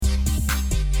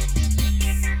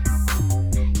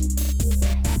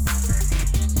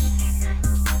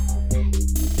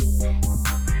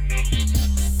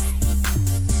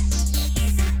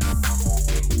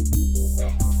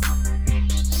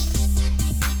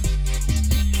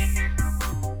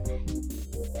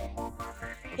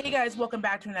guys, welcome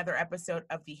back to another episode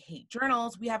of the Hate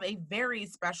Journals. We have a very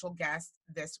special guest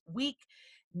this week,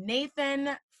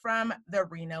 Nathan from the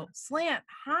Reno Slant.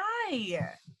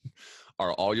 Hi.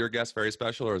 Are all your guests very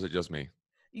special, or is it just me?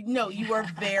 No, you are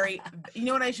very, you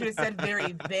know what I should have said?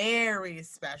 Very, very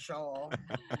special.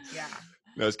 Yeah.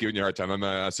 No, it's giving you a hard time.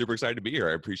 I'm super excited to be here.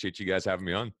 I appreciate you guys having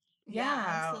me on. Yeah,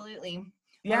 absolutely.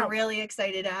 Yeah. We're really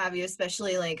excited to have you,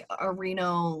 especially like a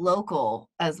Reno local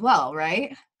as well,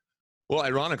 right? Well,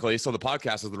 ironically, so the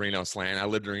podcast is the Reno Slant. I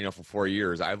lived in Reno for 4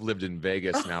 years. I've lived in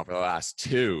Vegas now for the last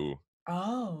 2.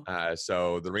 Oh.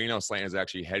 So the Reno Slant is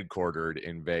actually headquartered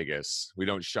in Vegas. We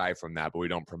don't shy from that, but we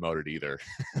don't promote it either.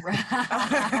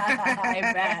 I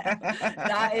bet.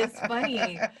 That is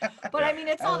funny. But I mean,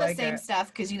 it's all the same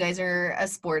stuff because you guys are a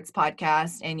sports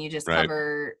podcast and you just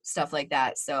cover stuff like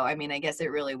that. So, I mean, I guess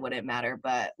it really wouldn't matter,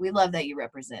 but we love that you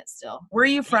represent still. Where are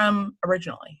you from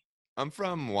originally? I'm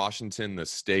from Washington, the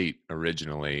state,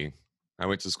 originally. I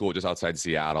went to school just outside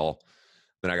Seattle.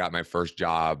 Then I got my first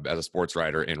job as a sports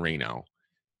writer in Reno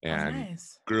and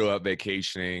grew up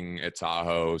vacationing at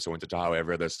Tahoe. So went to Tahoe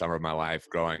every other summer of my life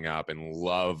growing up and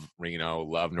love Reno,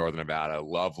 love Northern Nevada,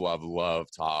 love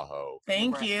Tahoe.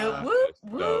 Thank you. So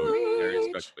very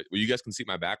special. Well, you guys can see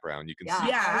my background. You can see.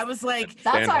 Yeah, I was like.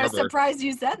 That's why I was surprised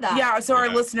you said that. Yeah, so our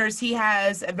listeners, he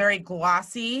has a very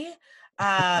glossy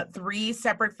 3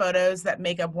 separate photos that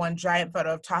make up one giant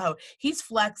photo of Tahoe. He's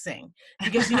flexing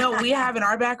because you know what we have in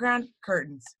our background?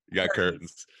 Curtains. You got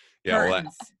curtains. Yeah.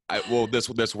 Curtains. Well,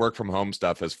 this work from home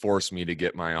stuff has forced me to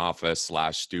get my office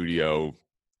 / studio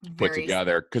put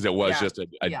together because it was just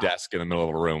a desk in the middle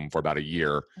of a room for about a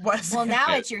year. Well,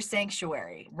 now it's your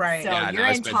sanctuary. Right. So yeah, you're I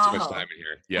in spend Tahoe. too much time in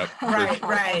here.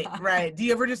 Yep. Right. Do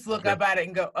you ever just look up at it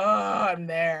and go, oh, I'm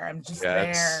there. I'm just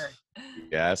there.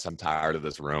 Yes, I'm tired of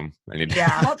this room. I need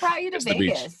What brought you to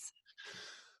Vegas?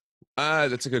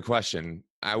 That's a good question.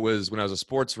 When I was a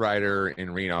sports writer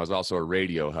in Reno, I was also a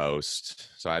radio host.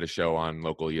 So I had a show on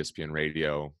local ESPN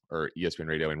radio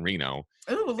in Reno.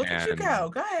 Ooh, look at you go.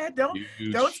 Go ahead.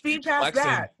 Don't speed past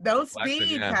that. Don't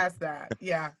speed past that.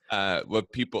 Yeah.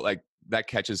 What people like that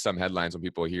catches some headlines when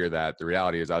people hear that. The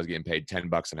reality is I was getting paid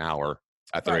 $10 an hour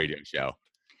at the radio show.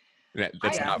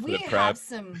 That's not for the prep.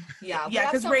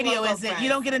 Because radio isn't. You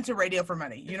don't get into radio for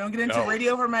money. You don't get into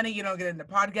radio for money. You don't get into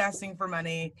podcasting for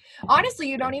money. Honestly,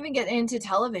 you don't even get into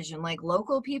television. Like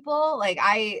local people, like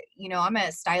I'm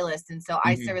a stylist, and so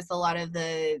I service a lot of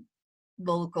the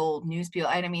local news people.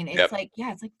 And I mean, it's like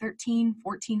 $13,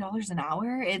 $14 an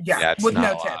hour. It's with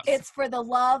no tips. It's for the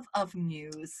love of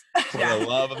news. For the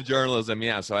love of journalism.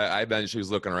 Yeah. So I bet she was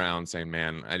looking around saying,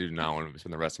 man, I do not want to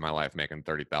spend the rest of my life making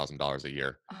 $30,000 a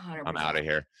year. 100%. I'm out of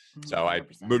here. So I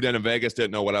moved into Vegas,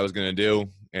 didn't know what I was going to do,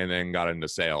 and then got into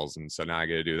sales. And so now I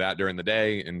get to do that during the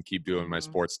day and keep doing my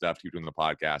sports stuff, keep doing the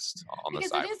podcast on the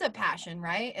side. Because it is a passion,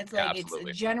 right? It's like it's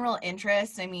a general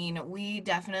interest. I mean, we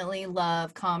definitely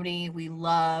love comedy. We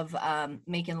love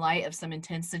making light of some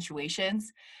intense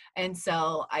situations. And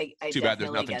so I too bad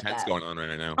there's nothing tense going on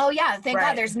right now. Oh yeah, thank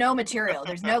God there's no material.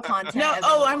 There's no content.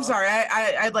 No, I'm sorry.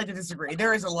 I'd like to disagree.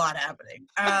 There is a lot happening.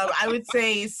 I would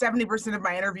say 70% of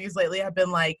my interviews lately have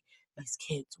been like, these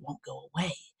kids won't go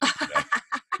away.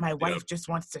 My wife just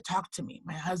wants to talk to me.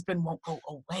 My husband won't go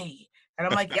away. And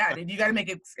I'm like, yeah, dude, you got to make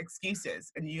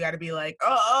excuses. And you got to be like,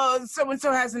 oh,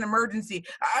 so-and-so has an emergency.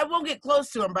 I won't get close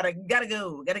to him, but I got to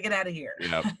go. Got to get out of here.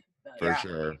 Yep. For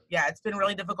sure. Yeah, it's been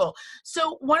really difficult.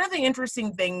 So one of the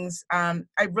interesting things I've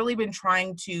really been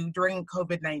trying to, during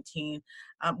COVID-19,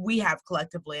 we have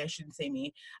collectively, I shouldn't say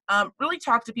me, really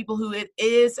talk to people who it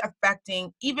is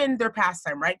affecting even their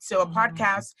pastime, right? So a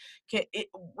podcast,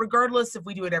 regardless if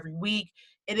we do it every week,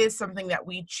 it is something that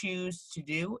we choose to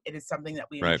do. It is something that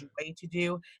we enjoy to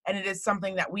do. And it is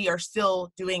something that we are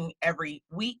still doing every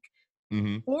week.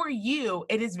 For you,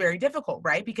 it is very difficult,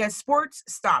 right? Because sports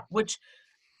stop, which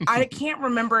I can't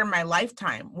remember in my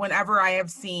lifetime whenever I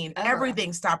have seen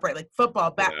everything stop, right? Like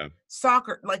football,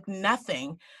 soccer, like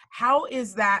nothing. How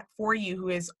is that for you who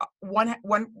is one,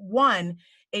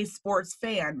 a sports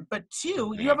fan, but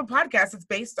 2, you have a podcast that's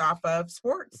based off of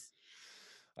sports?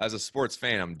 As a sports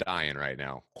fan, I'm dying right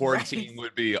now. Quarantine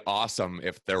would be awesome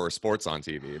if there were sports on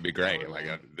TV. It'd be great.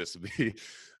 This would be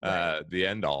the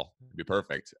end all. It'd be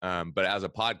perfect. But as a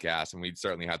podcast, and we'd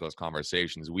certainly had those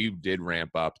conversations, we did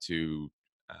ramp up to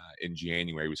in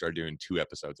January, we started doing 2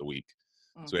 episodes a week.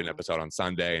 So we had an episode on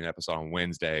Sunday, an episode on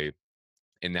Wednesday.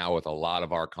 And now with a lot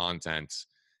of our content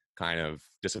kind of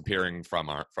disappearing from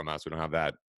us, we don't have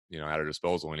that, at our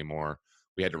disposal anymore.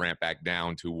 We had to ramp back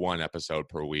down to 1 episode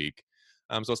per week.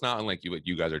 So it's not unlike what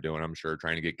you guys are doing, I'm sure,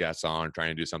 trying to get guests on, trying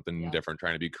to do something different,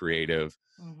 trying to be creative.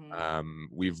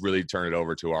 We've really turned it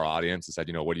over to our audience and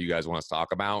said, what do you guys want us to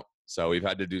talk about? So we've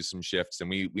had to do some shifts, and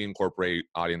we incorporate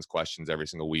audience questions every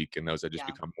single week, and those have just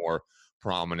become more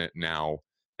prominent now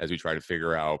as we try to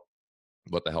figure out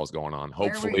what the hell's going on.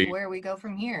 Hopefully where we go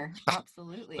from here.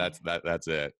 Absolutely. that's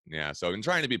it. Yeah. So I'm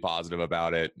trying to be positive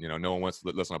about it. No one wants to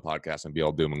listen to a podcast and be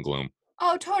all doom and gloom.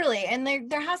 Oh, totally. And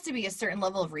there has to be a certain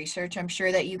level of research, I'm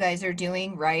sure, that you guys are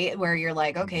doing, right? Where you're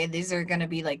like, okay, these are going to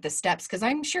be like the steps. Because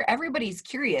I'm sure everybody's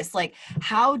curious, like,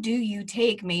 how do you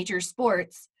take major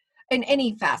sports in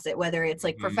any facet, whether it's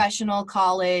like professional,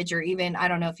 college, or even, I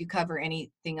don't know if you cover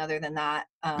anything other than that.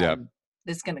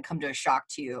 This is going to come to a shock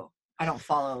to you. I don't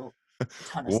follow a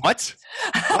ton of What?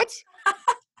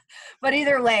 But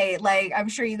either way, like, I'm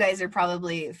sure you guys are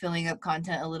probably filling up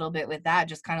content a little bit with that,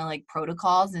 just kind of like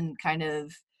protocols and kind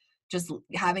of just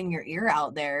having your ear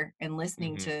out there and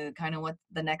listening to kind of what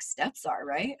the next steps are,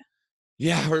 right?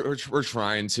 Yeah, we're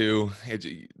trying to.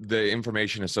 The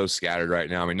information is so scattered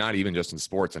right now. I mean, not even just in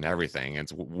sports and everything.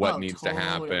 It's what needs to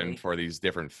happen for these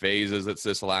different phases that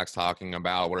Sisolak's talking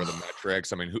about. What are the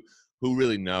metrics? I mean, who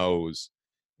really knows?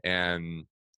 And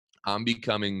I'm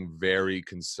becoming very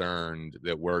concerned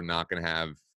that we're not going to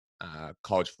have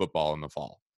college football in the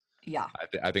fall. Yeah.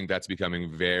 I think that's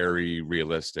becoming very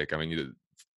realistic. I mean,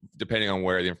 depending on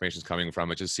where the information is coming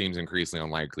from, it just seems increasingly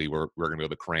unlikely we're going to be able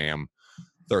to cram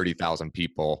 30,000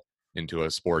 people into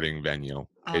a sporting venue.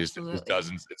 Absolutely. It just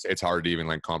doesn't. It's hard to even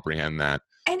like comprehend that.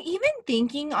 And even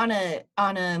thinking on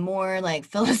a more like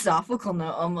philosophical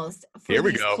note, almost, for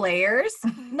these players,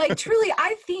 like, truly,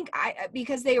 I think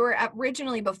because they were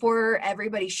originally, before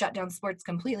everybody shut down sports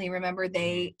completely, remember,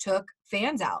 they took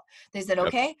fans out. They said,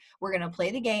 okay, we're going to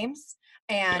play the games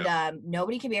and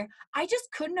nobody can be here. I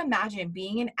just couldn't imagine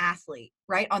being an athlete,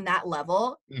 right, on that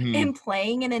level and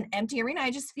playing in an empty arena. I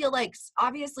just feel like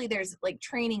obviously there's like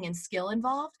training and skill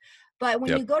involved, but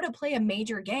when you go to play a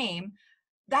major game,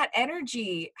 that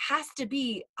energy has to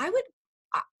be, 50%.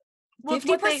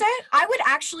 I would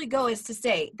actually go as to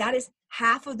say that is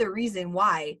half of the reason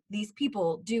why these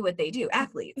people do what they do,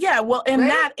 athletes. Yeah, well, and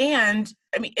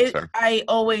I mean, I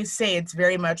always say it's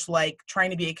very much like trying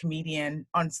to be a comedian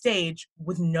on stage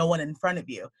with no one in front of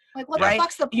you. Like, what the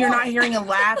fuck's the point? You're not hearing a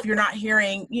laugh. You're not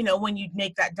hearing, when you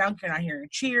make that dunk, you're not hearing a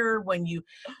cheer. When you,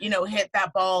 hit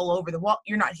that ball over the wall,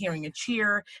 you're not hearing a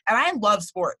cheer. And I love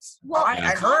sports. Well, I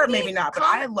heard maybe not, but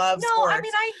I love sports. No, I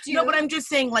mean, I do. No, but I'm just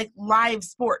saying, like, live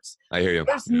sports. I hear you.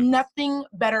 There's nothing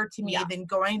better to me than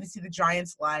going to see the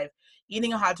Giants live,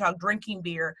 eating a hot dog, drinking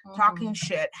beer, talking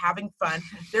shit, having fun.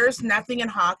 There's nothing in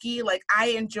hockey. Like, I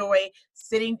enjoy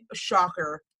sitting,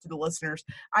 shocker to the listeners,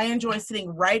 I enjoy sitting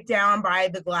right down by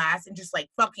the glass and just like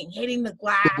fucking hitting the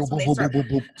glass when they start.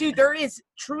 Dude, there is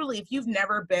truly, if you've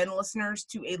never been, listeners,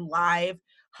 to a live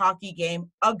hockey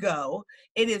game,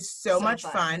 it is so much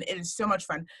fun. It is so much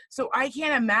fun. So I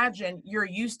can't imagine you're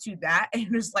used to that and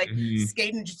you're just like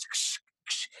skating, just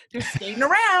skating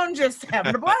around, just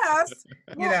having a blast.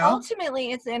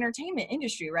 Ultimately, it's the entertainment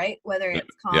industry, right? Whether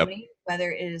it's comedy,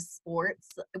 whether it is sports,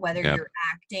 whether you're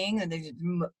acting,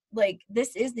 or like,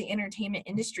 this is the entertainment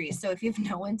industry. So if you have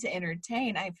no one to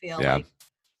entertain, I feel like,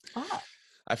 fuck.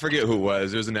 I forget who it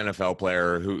was. There was an NFL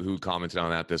player who commented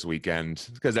on that this weekend,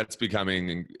 because that's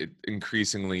becoming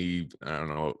increasingly, I don't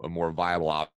know, a more viable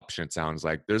option. It sounds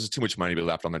like there's too much money to be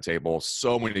left on the table.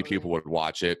 So many people would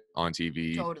watch it on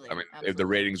TV. Totally. I mean, the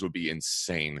ratings would be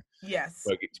insane. Yes.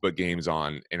 To put games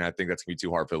on. And I think that's going to be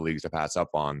too hard for the leagues to pass up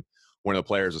on. One of the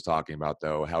players was talking about,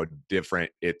 though, how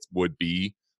different it would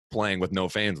be playing with no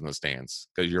fans in the stands.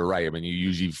 Because you're right. I mean, you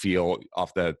usually feel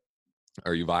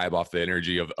you vibe off the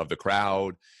energy of the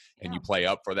crowd, and you play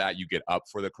up for that. You get up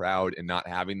for the crowd, and not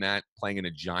having that, playing in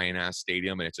a giant ass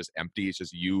stadium and it's just empty. It's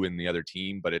just you and the other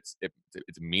team, but it's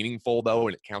meaningful though,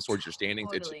 and it counts towards your standings.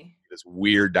 Totally. It's this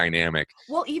weird dynamic.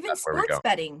 Well, even sports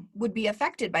betting would be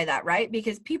affected by that, right?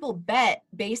 Because people bet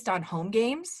based on home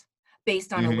games,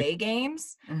 based on away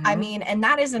games. I mean, and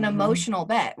that is an emotional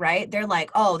bet, right? They're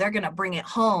like, oh, they're going to bring it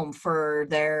home for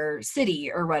their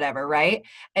city or whatever, right?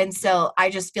 And so I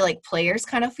just feel like players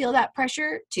kind of feel that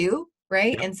pressure too,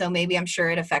 right? And so maybe, I'm sure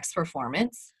it affects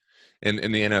performance. In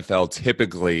the NFL,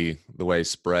 typically the way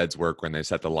spreads work, when they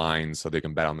set the lines so they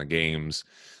can bet on the games,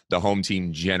 the home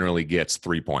team generally gets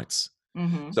 3 points.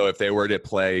 So if they were to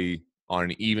play on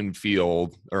an even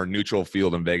field or a neutral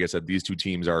field in Vegas, that these two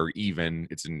teams are even,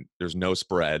 there's no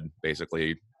spread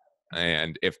basically.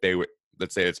 And if they would,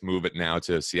 let's say, let's move it now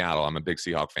to Seattle. I'm a big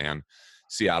Seahawk fan.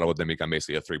 Seattle would then become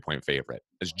basically a 3-point favorite.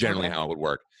 It's generally how it would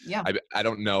work. Yeah. I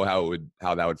don't know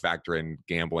how that would factor in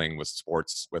gambling with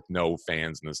sports with no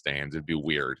fans in the stands. It'd be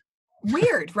weird.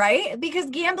 Weird, right? Because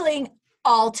gambling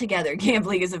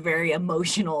is a very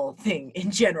emotional thing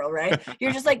in general, right?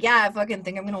 You're just like, yeah, I fucking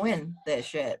think I'm gonna win this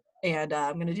shit, and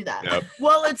I'm gonna do that. Yep.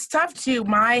 Well, it's tough too.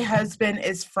 My husband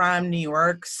is from New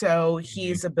York, so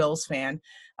he's a Bills fan.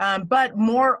 But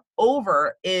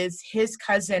moreover, is his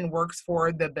cousin works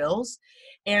for the Bills,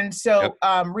 and so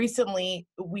recently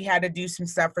we had to do some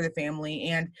stuff for the family,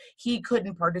 and he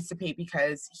couldn't participate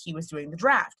because he was doing the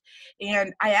draft.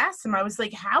 And I asked him, I was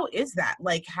like, "How is that?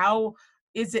 Like, how?"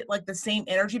 Is it like the same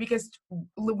energy? Because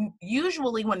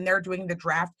usually when they're doing the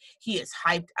draft, he is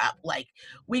hyped up. Like,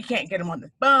 we can't get him on the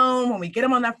phone. When we get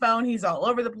him on the phone, he's all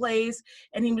over the place.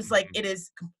 And he was like, it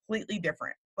is completely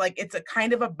different. Like, it's a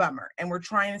kind of a bummer. And we're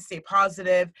trying to stay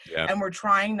positive, and we're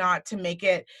trying not to make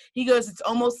it. He goes, it's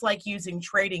almost like using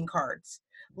trading cards,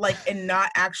 like, and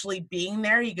not actually being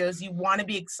there. He goes, you want to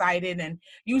be excited, and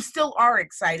you still are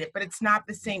excited, but it's not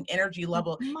the same energy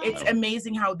level. It's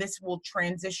amazing how this will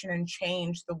transition and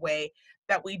change the way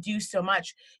that we do so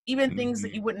much. Even things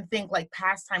that you wouldn't think, like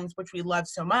pastimes, which we love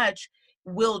so much,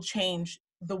 will change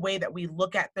the way that we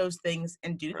look at those things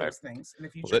and do those things in the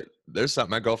future. Well, there's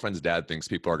something. My girlfriend's dad thinks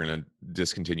people are going to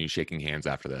discontinue shaking hands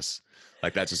after this.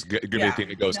 Like, that's just going to be a thing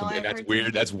that goes. That's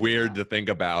weird. That's weird to think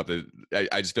about.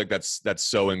 I just feel like that's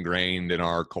so ingrained in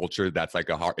our culture. That's like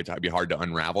it'd be hard to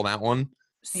unravel that one.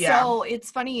 So it's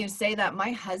funny you say that.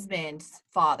 My husband's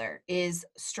father is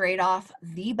straight off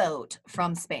the boat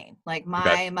from Spain. Like,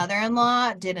 my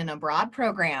mother-in-law did an abroad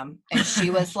program, and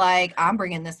she was like, I'm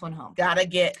bringing this one home. Gotta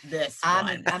get this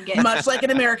one. I'm getting much like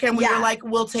an American. We were like,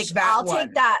 we'll take that I'll one.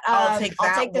 Take that. I'll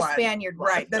take the Spaniard one.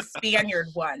 Right, the Spaniard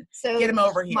one. So get him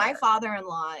over here. My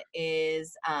father-in-law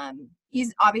is,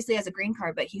 he's obviously has a green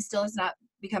card, but he still has not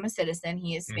become a citizen.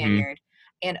 He is Spaniard.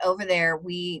 And over there,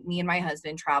 me and my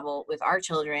husband travel with our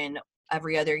children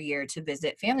every other year to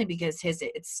visit family, because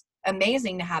it's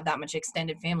amazing to have that much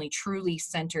extended family truly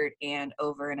centered and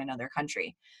over in another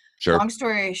country. Sure. Long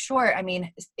story short, I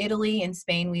mean, Italy and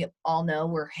Spain, we all know,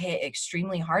 were hit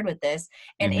extremely hard with this.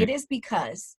 And it is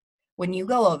because when you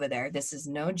go over there, this is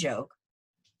no joke,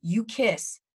 you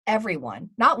kiss everyone,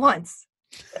 not once,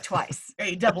 but twice.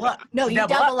 Hey, you double up. No, you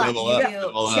double up.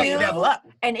 You double up.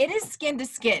 And it is skin to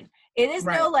skin. It is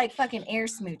no like fucking air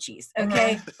smoochies,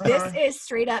 okay? This is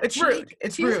straight up. It's rude.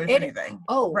 It's rude, if anything.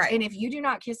 Oh, right. And if you do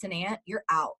not kiss an aunt, you're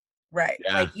out. Right.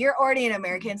 Yeah. Like, you're already an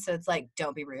American, so it's like,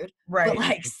 don't be rude. Right. But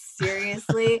like,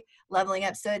 seriously, leveling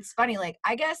up. So it's funny. Like,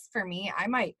 I guess for me, I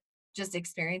might just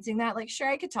experiencing that. Like, sure,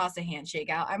 I could toss a handshake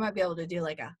out. I might be able to do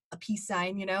like a peace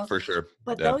sign, you know? For sure.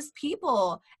 But those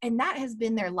people, and that has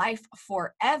been their life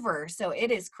forever. So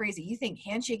it is crazy. You think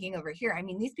handshaking over here, I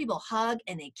mean, these people hug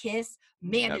and they kiss,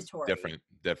 mandatory. That's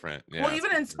different. Yeah. Well,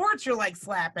 even in sports, you're like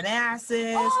slapping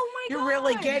asses. Oh my God. You're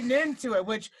really getting into it,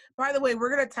 which, by the way,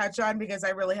 we're going to touch on, because I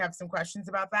really have some questions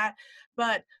about that.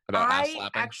 But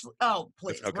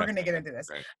please, we're going to get into this.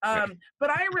 But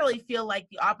I really feel like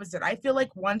the opposite. I feel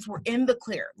like once we're in the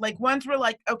clear, like once we're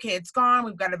like, okay, it's gone,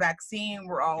 we've got a vaccine,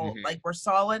 we're all like, we're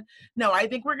solid. No, I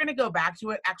think we're going to go back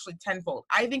to it actually tenfold.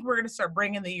 I think we're going to start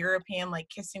bringing the European, like,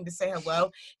 kissing to say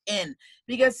hello in,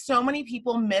 because so many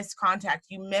people miss contact.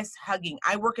 You miss hugging.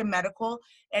 I work in medical,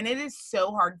 and it is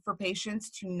so hard for patients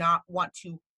to not want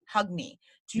to hug me,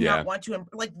 to not want to,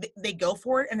 like, they go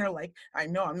for it, and they're like, I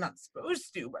know I'm not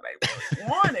supposed to, but I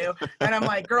really want to. And I'm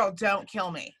like, girl, don't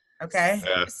kill me. Okay.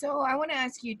 So I want to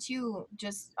ask you too,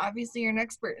 just obviously you're an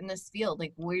expert in this field.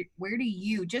 Like, where do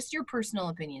you, just your personal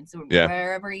opinion, so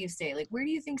wherever you stay, like, where do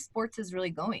you think sports is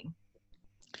really going?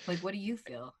 Like, what do you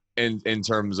feel? In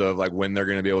terms of like when they're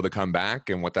going to be able to come back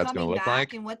and what that's going to look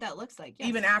like, and what that looks like, yes.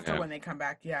 Even after when they come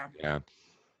back. Yeah.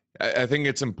 I think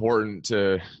it's important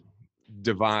to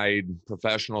divide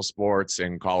professional sports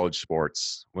and college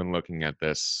sports when looking at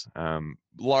this,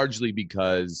 largely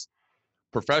because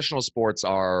professional sports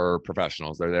are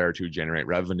professionals. They're there to generate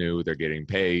revenue. They're getting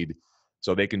paid,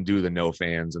 so they can do the no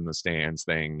fans in the stands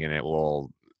thing, and it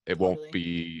won't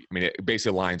be, I mean, it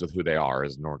basically aligns with who they are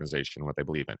as an organization, what they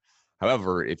believe in.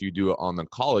 However, if you do it on the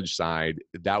college side,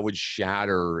 that would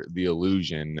shatter the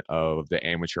illusion of the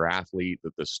amateur athlete,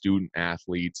 the student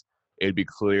athletes. It'd be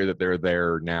clear that they're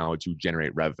there now to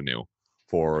generate revenue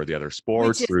for the other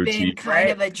sports. Which has been kind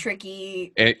of a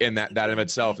tricky, and that in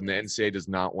itself, and the NCAA does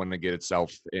not want to get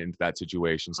itself into that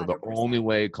situation. So 100%. The only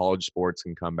way college sports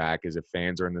can come back is if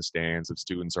fans are in the stands, if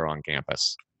students are on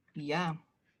campus. Yeah.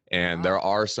 And there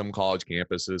are some college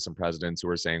campuses, some presidents who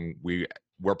are saying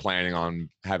we're planning on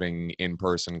having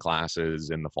in-person classes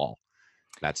in the fall.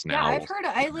 That's Yeah, now. I've heard.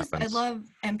 I happens. love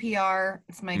NPR.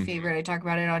 It's my favorite. I talk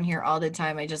about it on here all the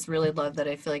time. I just really love that.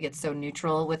 I feel like it's so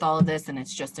neutral with all of this, and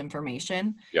it's just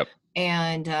information. Yep.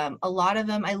 And a lot of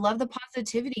them, I love the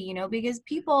positivity, because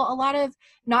people, a lot of,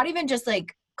 not even just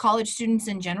like college students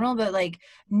in general, but like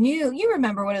you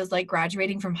remember what it was like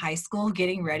graduating from high school,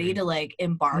 getting ready to like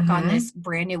embark on this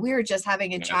brand new, we were just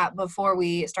having a chat before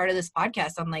we started this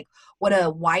podcast on like what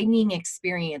a widening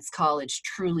experience college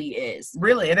truly is.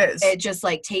 Really, it is. It just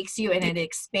like takes you and it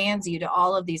expands you to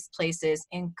all of these places.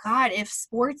 And God, if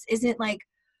sports isn't like,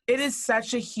 it is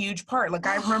such a huge part. Like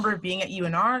I remember being at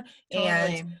UNR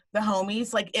and the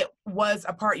homies, like it was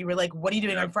a part. You were like, what are you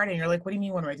doing on Friday? And you're like, what do you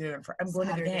mean, what am I doing on Friday? I'm going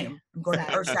to the game. I'm going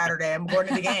to, or Saturday, I'm going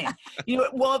to the game.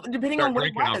 Well, depending on what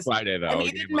it was. On Friday, though. And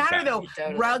it didn't matter though.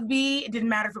 Totally. Rugby, it didn't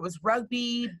matter if it was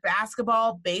rugby,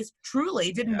 basketball, base, truly,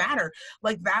 it didn't matter.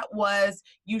 Like that was,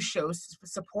 you show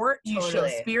support, you show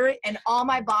spirit. And all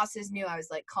my bosses knew I was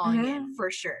like calling in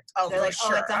for sure. Oh, they're like,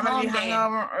 oh, it's a home game.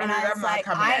 And I was like,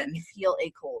 I feel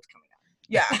a cold coming on.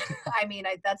 Yeah. I mean,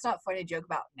 that's not funny to joke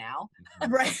about now.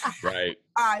 Right. Right.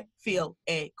 I feel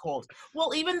a cold.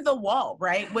 Well, even the wall,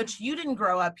 right? Which you didn't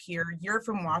grow up here. You're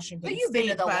from Washington But you've been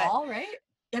to the wall, right?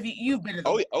 You've been to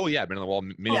the wall? Oh yeah, I've been to the wall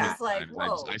many times. Like,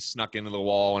 whoa. I snuck into the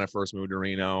wall when I first moved to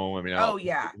Reno. I mean,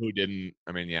 who didn't?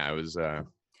 I mean, yeah, it was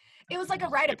like a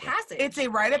rite of passage. It's a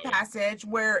rite of passage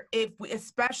where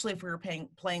especially if we were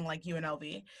playing like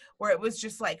UNLV, where it was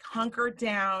just like hunkered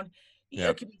down.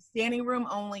 It could be standing room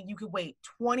only. You could wait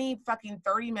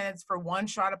 30 minutes for one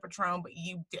shot of Patron, but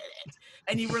you did it.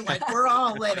 And you were like, we're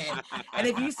all in it. And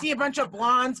if you see a bunch of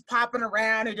blondes popping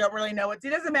around who don't really know it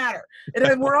doesn't matter.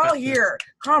 We're all here.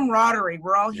 Camaraderie.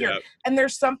 We're all here. Yep. And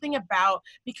there's something about,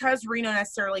 because Reno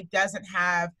necessarily doesn't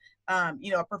have, a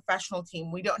professional team.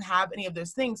 We don't have any of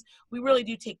those things. We really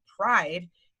do take pride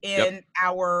in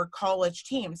our college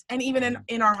teams, and even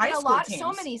in our high school teams.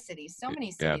 So many cities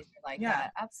are like that.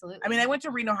 Absolutely. I mean, I went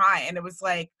to Reno High, and it was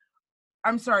like,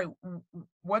 I'm sorry,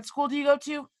 what school do you go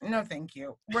to? No, thank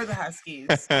you. We're the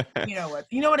Huskies. You know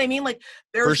what I mean? Like,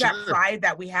 there's that pride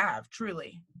that we have,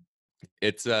 truly.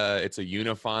 It's a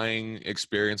unifying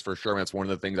experience for sure. That's one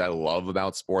of the things I love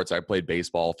about sports. I played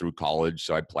baseball through college,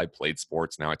 so I played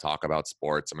sports. Now I talk about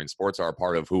sports. I mean, sports are a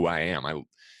part of who I am.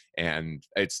 And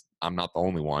I'm not the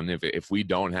only one. If we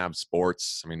don't have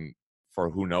sports, I mean, for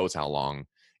who knows how long,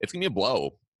 it's gonna be a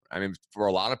blow. I mean, for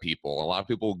a lot of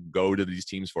people go to these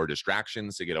teams for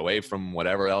distractions, to get away from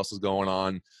whatever else is going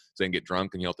on, so they can get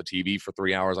drunk and yell at the TV for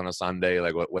 3 hours on a Sunday,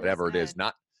 like whatever it is.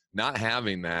 Not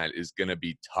having that is gonna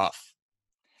be tough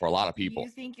for a lot of people. You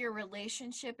think your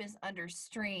relationship is under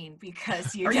strain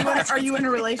because you are you in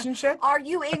a relationship? Are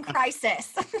you in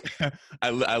crisis? I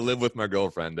live with my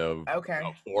girlfriend of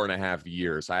about 4.5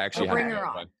 years. I actually bring her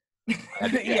on.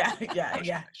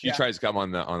 Yeah. She tries to come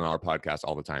on our podcast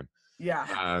all the time.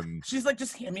 Yeah. She's like,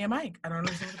 just hand me a mic. I don't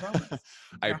understand the problem.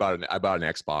 I bought an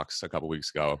Xbox a couple weeks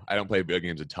ago. I don't play video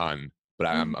games a ton, but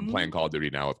I'm playing Call of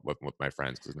Duty now with my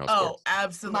friends because no sports. Oh,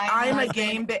 absolutely. I'm a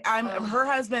game. Her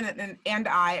husband and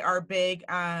I are big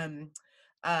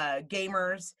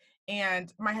gamers.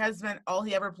 And my husband, all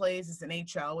he ever plays is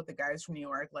NHL with the guys from New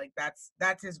York. Like that's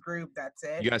his group. That's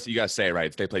it. You guys say it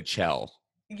right. They play Chell.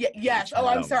 Yes. Oh,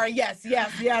 I'm sorry. Yes. You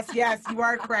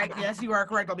are correct. Yes, you are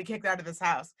correct. I'll be kicked out of this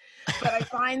house. But I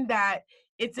find that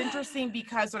it's interesting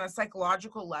because on a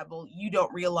psychological level, you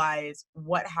don't realize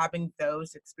what having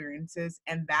those experiences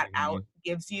and that out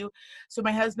gives you. So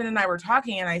my husband and I were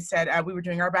talking, and I said we were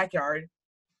doing our backyard,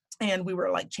 and we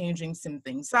were like changing some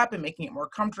things up and making it more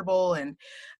comfortable. And,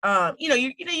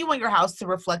 you want your house to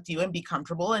reflect you and be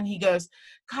comfortable. And he goes,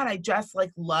 God, I just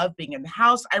like love being in the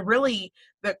house.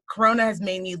 The Corona has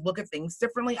made me look at things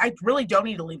differently. I really don't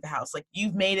need to leave the house. Like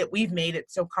we've made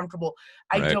it so comfortable.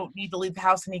 I don't need to leave the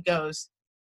house. And he goes,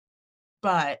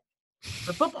 but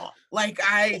for football, like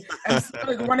I'm still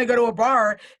going to want to go to a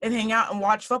bar and hang out and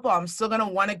watch football. I'm still going to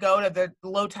want to go to the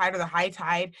low tide or the high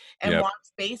tide and watch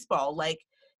baseball. Like,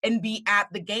 and be at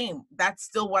the game. That's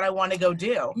still what I want to go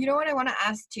do. You know what I want to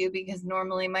ask too, because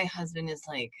normally my husband is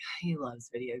like, he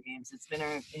loves video games. It's been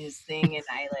his thing, and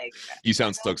I like. You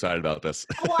sound so excited about this.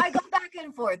 Well, I go back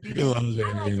and forth because I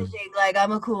like to think like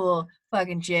I'm a cool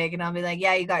fucking chick, and I'll be like,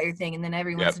 yeah, you got your thing, and then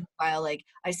every once in a while, like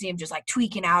I see him just like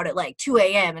tweaking out at like 2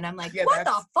 a.m. and I'm like, what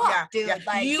the fuck, dude?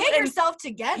 Like, get yourself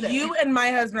together. You and my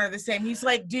husband are the same. He's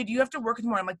like, dude, you have to work in the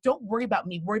morning. I'm like, don't worry about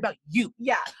me. Worry about you.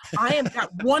 Yeah, I am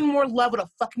got one more level to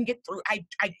fucking get through. I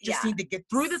just need to get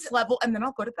through this level, and then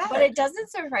I'll go to bed. But it doesn't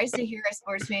surprise to hear a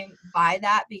sportsman buy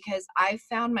that, because I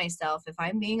found myself, if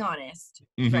I'm being honest,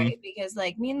 right? Because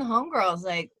like me and the homegirls,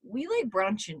 like we like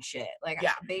brunch and shit. Like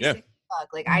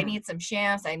fuck. Like, I need some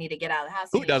champs. I need to get out of the house.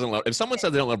 Who doesn't love? If someone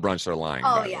says they don't love brunch, they're lying.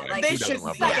 Oh by yeah, the way. like they Who should doesn't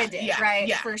love suck brunch? a dick,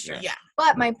 right? For sure. Yeah.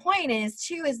 But my point is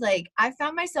too is like I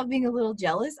found myself being a little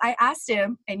jealous. I asked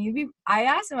him, I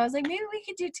was like, maybe we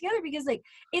could do it together because like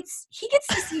he gets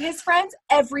to see his friends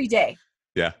every day.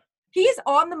 Yeah. He's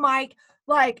on the mic,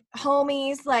 like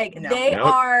homies, like No. they Nope.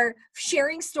 are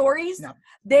sharing stories. No.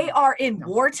 They are in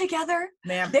war together.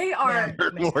 Ma'am. They are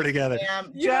More together.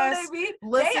 Ma'am, you know what I just mean?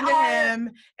 listen to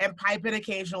him and pipe it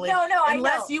occasionally. No,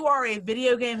 Unless you are a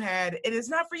video game head, it is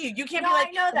not for you. You can't be like,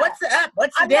 I know that. what's the up?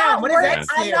 What's the I'm down? not What worried. is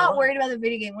that? I'm not worried about the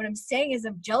video game. What I'm saying is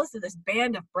I'm jealous of this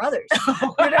band of brothers. You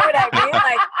know what I mean?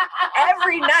 Like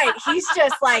every night he's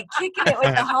just like kicking it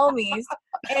with the homies.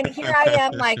 And here I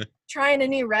am like trying a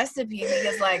new recipe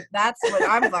because like that's what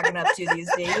I'm fucking up to these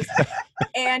days.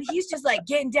 And he's just like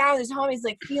getting down with his homies,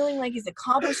 like feeling like he's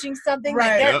accomplishing something.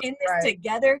 Like they're in this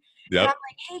together. And I'm like,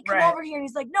 hey, come over here. And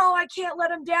he's like, no, I can't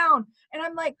let him down. And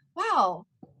I'm like, wow.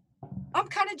 I'm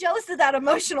kind of jealous of that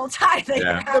emotional tie that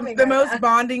you're having. The most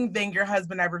bonding thing your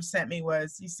husband ever sent me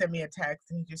was he sent me a text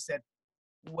and he just said,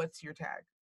 "What's your tag?"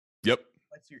 Yep.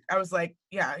 I was like,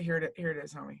 "Yeah, here it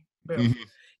is, homie." Boom.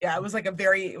 Yeah, it was like a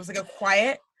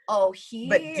quiet,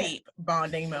 but deep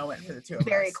bonding moment for the two of us.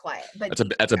 Very quiet, but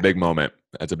that's a big moment.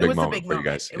 That's a big moment for you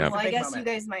guys. Well, I guess you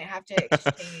guys might have to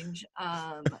exchange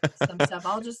some stuff.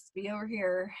 I'll just be over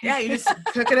here. Yeah, you just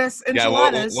cooking us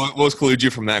enchiladas. We'll exclude you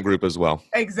from that group as well.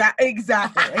 Exactly.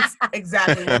 We'll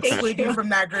exclude you from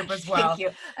that group as well. Thank you.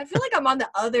 I feel like I'm on the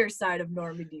other side of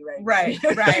Normandy right now.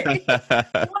 Right. Well,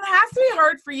 it has to be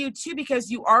hard for you too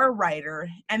because you are a writer,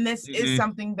 and this is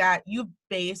something that you've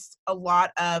based a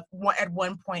lot of at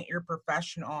one point your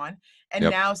profession on, and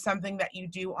now something that you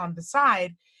do on the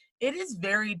side. It is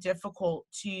very difficult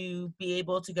to be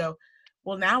able to go,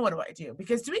 well, now what do I do?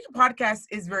 Because doing a podcast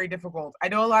is very difficult. I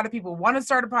know a lot of people want to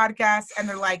start a podcast and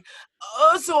they're like,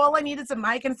 oh, so all I need is a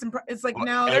mic and some, it's like,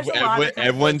 no, there's a lot.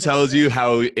 Everyone tells you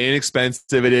how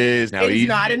inexpensive it is. How it's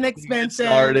not inexpensive.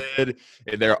 Started.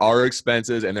 There are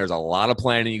expenses and there's a lot of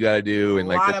planning you got to do.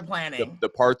 And a lot of planning. The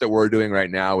part that we're doing right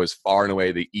now is far and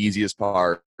away the easiest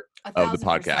part of the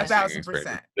podcast.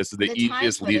 1,000%. This is the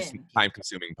easiest, least time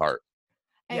consuming part.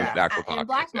 And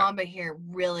Black Mamba here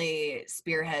really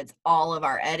spearheads all of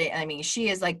our edit. I mean, she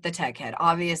is like the tech head.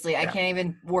 Obviously, I can't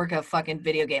even work a fucking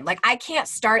video game. Like, I can't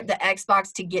start the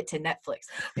Xbox to get to Netflix.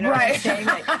 You know what I'm saying?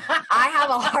 Like, I have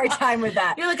a hard time with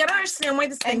that. You're like, I don't understand why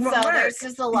this thing won't work. work. There's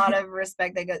just a lot of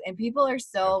respect that goes. And people are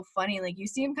so funny. Like, you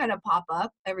see them kind of pop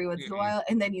up every once in a while,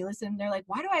 and then you listen, and they're like,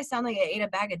 why do I sound like I ate a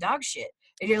bag of dog shit?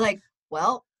 And you're like,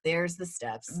 well, there's the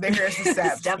steps. There's the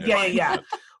steps. Yeah.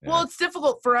 Well, it's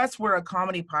difficult for us. We're a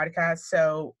comedy podcast,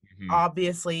 so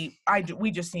obviously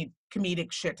we just need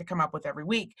comedic shit to come up with every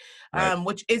week,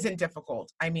 which isn't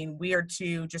difficult. I mean, we are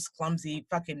two just clumsy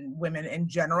fucking women in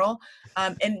general,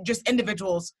 and just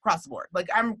individuals across the board. Like,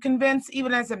 I'm convinced,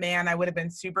 even as a man, I would have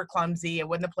been super clumsy. I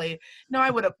wouldn't have played. I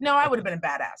would have been a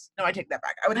badass. No, I take that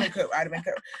back. I would have been cool. I'd have been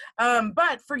cool.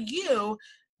 But for you,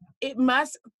 it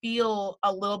must feel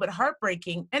a little bit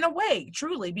heartbreaking in a way,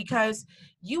 truly, because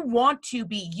you want to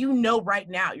be, right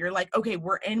now, you're like, okay,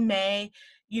 we're in May,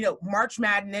 March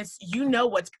Madness,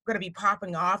 what's going to be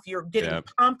popping off. You're getting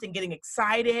pumped and getting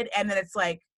excited. And then it's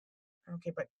like,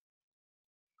 okay, but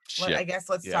I guess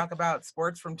let's talk about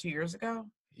sports from 2 years ago.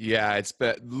 Yeah,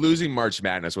 losing March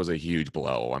Madness was a huge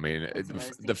blow. I mean,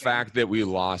 the fact that we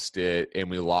lost it and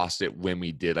we lost it when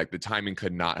we did, like, the timing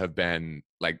could not have been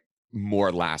like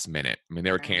more last minute. I mean,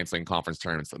 they were canceling conference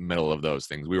tournaments in the middle of those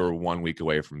things. We were 1 week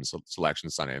away from Selection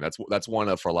Sunday. That's one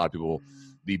of, for a lot of people,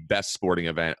 the best sporting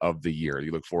event of the year.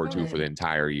 You look forward to for the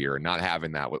entire year. Not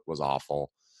having that was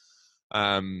awful. So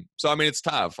I mean, it's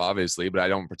tough, obviously, but I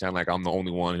don't pretend like I'm the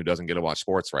only one who doesn't get to watch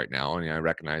sports right now. And I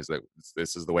recognize that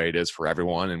this is the way it is for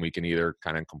everyone, and we can either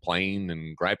kind of complain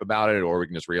and gripe about it, or we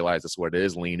can just realize that's what it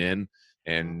is, lean in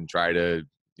and try to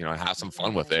have some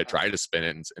fun with it, try to spin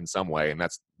it in some way. And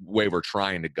that's the way we're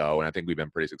trying to go. And I think we've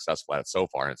been pretty successful at it so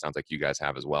far. And it sounds like you guys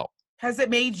have as well. Has it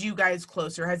made you guys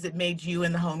closer? Has it made you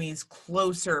and the homies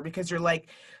closer? Because you're like,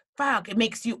 fuck, it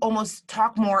makes you almost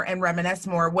talk more and reminisce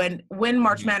more. When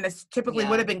March Madness typically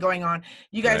would have been going on,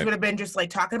 you guys would have been just like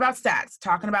talking about stats,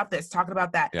 talking about this, talking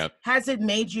about that. Yep. Has it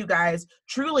made you guys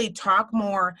truly talk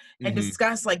more and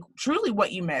discuss like truly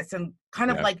what you miss and kind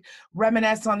of like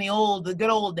reminisce on the good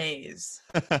old days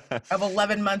of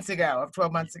 11 months ago, of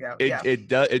 12 months ago?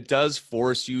 It does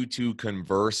force you to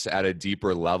converse at a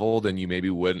deeper level than you maybe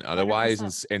wouldn't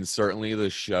otherwise. And certainly the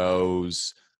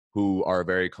shows who are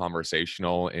very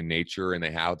conversational in nature and they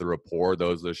have the rapport,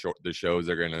 those are the shows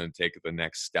that are going to take the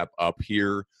next step up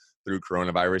here through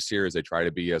coronavirus here, as they try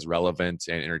to be as relevant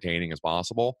and entertaining as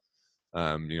possible.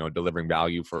 delivering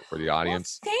value for the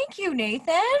audience. Well, thank you,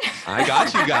 Nathan. I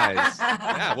got you guys.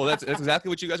 Yeah, well, that's exactly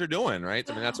what you guys are doing, right?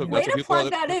 I mean, that's what people plug are,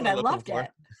 that in. I loved it.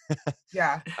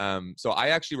 Yeah. So I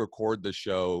actually record the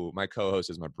show. My co-host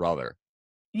is my brother.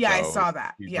 Yeah, So I saw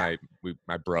that. He's Yeah.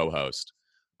 my bro host.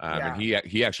 And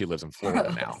he actually lives in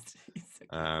Florida now.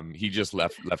 He just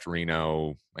left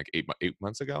Reno like 8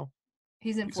 months ago.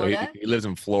 He's in Florida? So he lives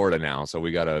in Florida now. So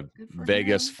we got a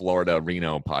Vegas, Florida,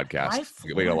 Reno podcast.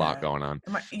 We got a lot going on.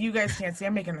 You guys can't see.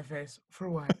 I'm making the face. For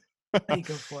what? What do you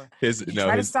go for? Did you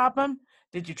try to stop him?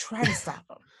 Did you try to stop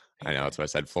him? I know. That's why I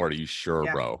said Florida. You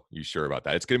sure, bro? You sure about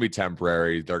that? It's going to be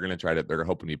temporary. They're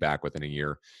hoping to be back within a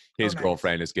year. His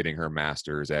girlfriend is getting her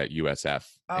master's at USF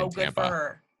in Tampa. Good for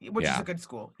her. Which is a good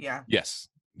school. Yeah. Yes.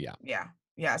 Yeah. Yeah.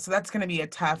 Yeah. So that's going to be a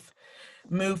tough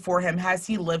move for him. Has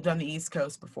he lived on the East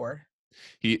Coast before?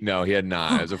 He had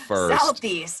not. As a first.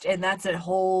 Southeast, and that's a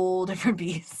whole different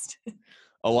beast.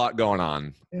 A lot going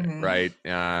on, right?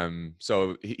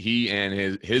 So he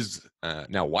and his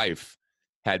now wife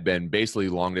had been basically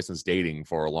long distance dating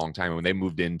for a long time. And when they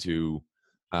moved into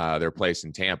their place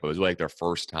in Tampa, it was like their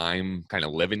first time kind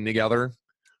of living together,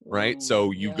 right? Ooh,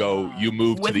 so you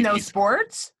move with to the no East.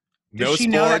 Sports. No Did she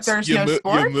sports. know that there's no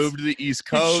sports? You moved to the East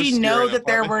Coast. Did she know that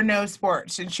there were no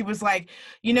sports? And she was like,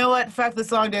 you know what? Fuck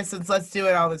this long distance. Let's do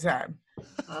it all the time.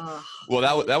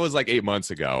 Well, that was like 8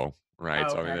 months ago, right?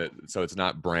 Oh, so I mean, so it's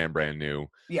not brand new.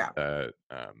 Yeah.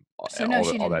 So no,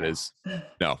 all that is.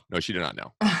 No, she did not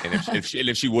know. And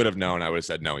if she would have known, I would have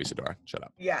said, no, Isadora, shut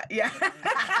up. Yeah.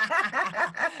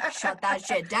 Shut that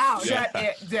shit down. Shut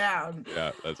it down.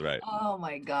 Yeah, that's right. Oh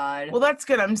my God. Well, that's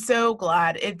good. I'm so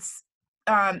glad. It's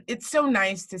so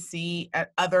nice to see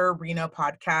at other Reno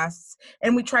podcasts,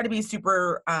 and we try to be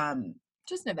super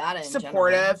just Nevada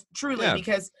supportive, truly,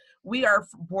 because we are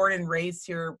born and raised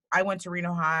here. I went to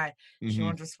Reno High. She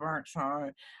went to Sparks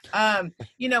High.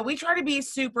 We try to be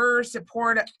super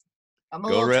supportive. I'm a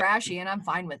little trashy, and I'm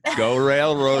fine with that. Go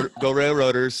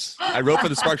Railroaders. I wrote for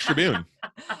the Sparks Tribune.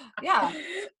 Yeah.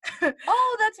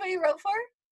 Oh, that's what you wrote for?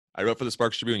 I wrote for the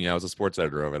Sparks Tribune. Yeah, I was a sports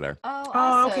editor over there. Oh,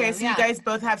 awesome. Okay. So you guys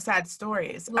both have sad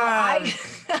stories. Well,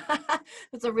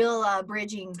 it's a real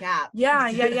bridging gap. Yeah.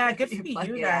 Good for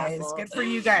you guys. Asshole. Good for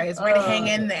you guys. Way to hang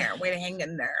in there.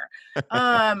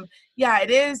 Yeah, it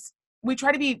is. We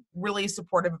try to be really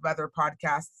supportive of other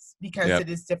podcasts because it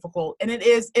is difficult. And it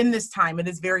is, in this time, it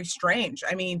is very strange.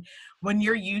 I mean, when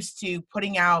you're used to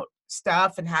putting out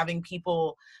stuff and having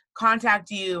people contact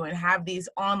you and have these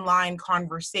online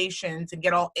conversations and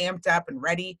get all amped up and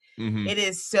ready, it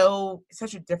is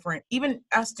such a different, even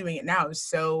us doing it now is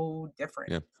so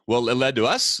different. Yeah. Well, it led to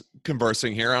us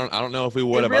conversing here. I don't know if we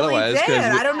would have really otherwise.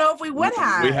 I don't know if we would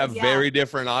have. We have very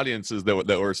different audiences that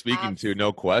we're speaking to,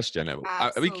 no question.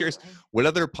 I'd be curious, what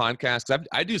other podcasts?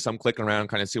 I do some clicking around,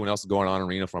 kind of see what else is going on in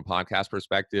Reno from a podcast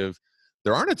perspective.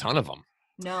 There aren't a ton of them.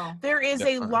 No. There is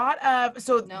a lot of,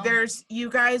 there's you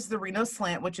guys, the Reno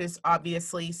Slant, which is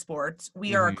obviously sports.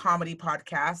 We are a comedy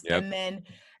podcast. Yep. And then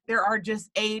there are just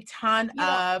a ton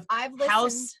of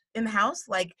house in the house,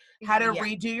 like how to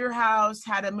redo your house,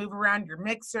 how to move around your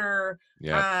mixer,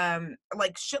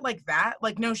 like shit like that.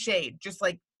 Like no shade, just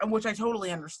like, which I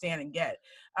totally understand and get.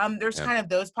 There's kind of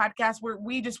those podcasts where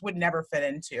we just would never fit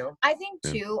into. I think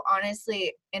too,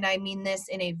 honestly, and I mean this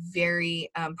in a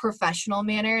very professional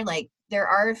manner, like there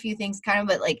are a few things kind of,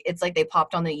 but like, it's like they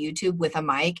popped on the YouTube with a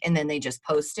mic and then they just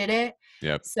posted it.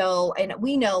 Yep. So, and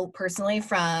we know personally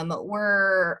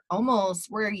we're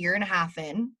a year and a half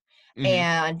in.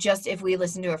 And just if we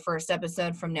listen to a first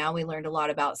episode from now, we learned a lot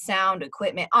about sound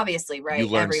equipment, obviously, right? You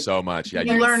learned so much. Yeah,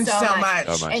 you learned so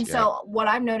much. And so what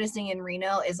I'm noticing in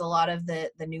Reno is a lot of the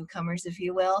newcomers, if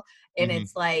you will. And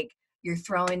it's like, you're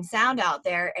throwing sound out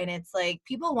there and it's like,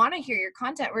 people want to hear your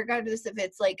content regardless if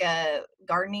it's like a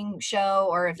gardening show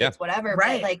or if it's whatever.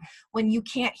 Right. But like when you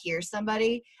can't hear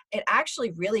somebody, it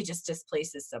actually really just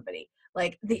displaces somebody.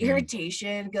 Like the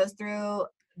irritation goes through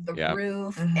the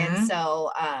roof. And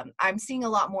so I'm seeing a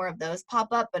lot more of those pop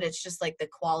up, but it's just like the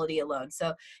quality alone.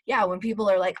 So yeah, when people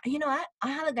are like, you know what, I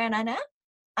have a guy I know,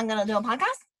 I'm gonna do a podcast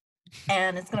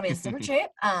and it's gonna be super cheap,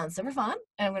 super fun,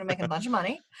 and I'm gonna make a bunch of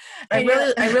money. I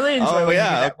really enjoy. Oh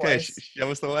yeah, okay,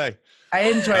 show us the way. I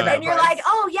enjoy that. And you're like,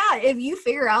 oh yeah, if you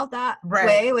figure out that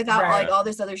way without like all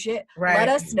this other shit, let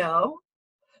us know.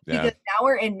 Because now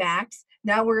we're in max.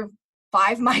 Now we're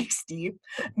 5 mics deep.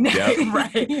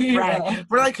 Right.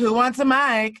 We're like, who wants a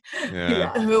mic?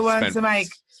 Yeah. Who wants a mic?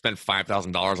 Spent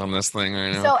 $5,000 on this thing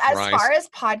right now. So as far as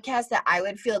podcasts that I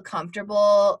would feel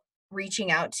comfortable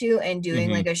reaching out to and doing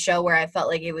like a show where I felt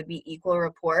like it would be equal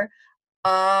rapport,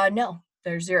 no,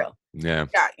 there's zero. Yeah.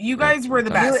 Yeah, you guys were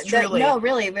the best, truly. No,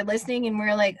 really, we're listening and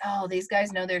we're like, oh, these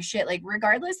guys know their shit. Like,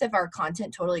 regardless if our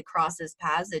content totally crosses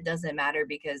paths, it doesn't matter,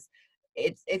 because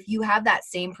it's, if you have that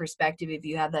same perspective, if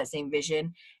you have that same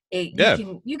vision,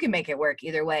 you can make it work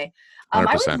either way. I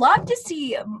 100%. would love to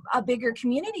see a bigger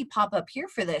community pop up here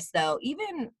for this, though.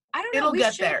 Even, I don't know. It'll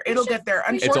get there. It'll get there.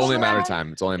 It's only a matter of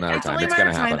time. It's only a matter of time. It's going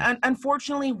to happen.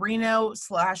 Unfortunately,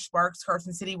 Reno/Sparks,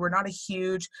 Carson City, we're not a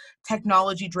huge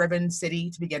technology-driven city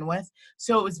to begin with.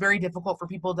 So it was very difficult for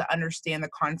people to understand the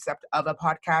concept of a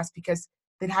podcast, because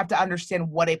they'd have to understand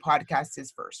what a podcast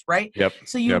is first, right? Yep.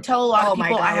 So you tell a lot of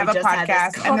people, I have a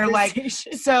podcast, and they're like,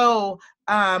 so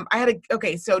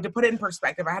so to put it in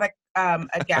perspective, I had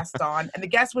a guest on, and the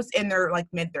guest was in their like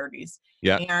mid-30s.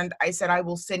 Yeah. And I said, I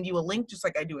will send you a link, just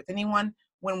like I do with anyone,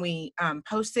 when we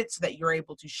post it, so that you're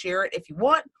able to share it if you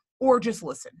want, or just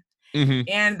listen. Mm-hmm.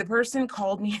 And the person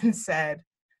called me and said,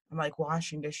 I'm like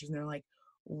washing dishes, and they're like,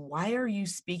 why are you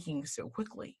speaking so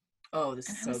quickly? Oh, this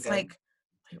is so good. Like,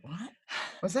 wait, what?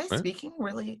 Was I speaking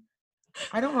really?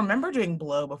 I don't remember doing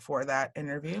blow before that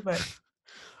interview, but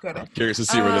good. I'm curious to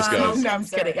see where this goes. No, I'm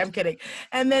kidding.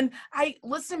 And then I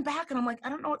listened back and I'm like, I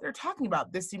don't know what they're talking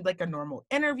about. This seemed like a normal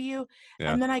interview.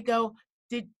 Yeah. And then I go,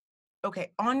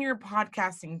 on your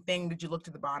podcasting thing, did you look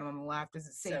to the bottom on the left? Does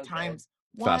it say times?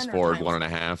 Fast forward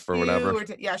 1.5 or whatever.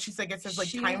 Yeah, she's like, it says like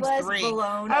she times was 3.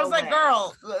 Blown I was away. like,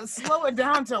 girl, slow it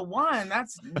down to 1.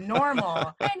 That's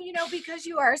normal. And because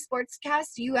you are a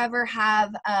sportscast, do you ever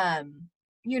have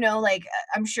like,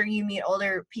 I'm sure you meet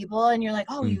older people and you're like,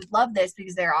 oh, you love this,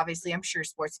 because they're obviously, I'm sure,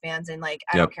 sports fans, and like,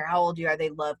 I don't care how old you are,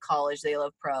 they love college, they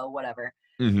love pro, whatever.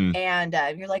 Mm-hmm.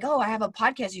 And you're like, oh, I have a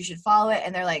podcast, you should follow it.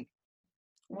 And they're like,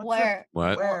 where do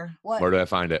I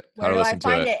find it? How do I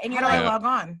find it? And how do I log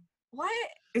on? What?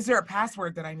 Is there a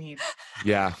password that I need?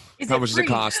 Yeah. How much does it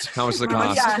cost? How much does it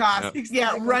cost?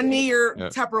 Yeah, run me your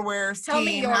Tupperware. Tell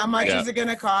me how much is it going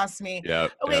to cost me?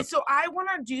 Okay, so I want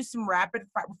to do some rapid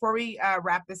fire before we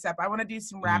wrap this up. I want to do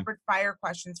some rapid fire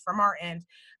questions from our end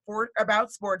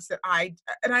about sports that I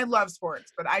love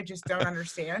sports, but I just don't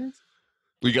understand.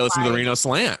 We go listen to the Reno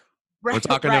Slant. Right, we're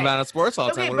talking about sports all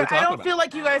the time. But I don't feel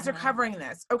like you guys are covering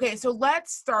this. Okay, so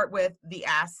let's start with the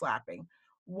ass slapping.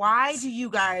 Why do you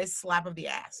guys slap of the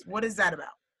ass? What is that about?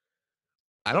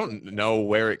 I don't know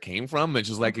where it came from. It's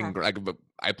just like,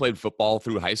 I played football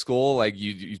through high school. Like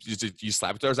you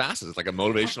slap each other's asses. It's like a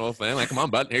motivational thing. Like, come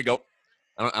on, bud, here you go.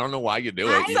 I don't know why you do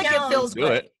it. It feels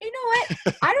good. You know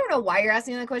what? I don't know why you're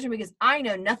asking that question, because I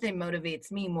know nothing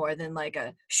motivates me more than like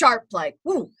a sharp, like,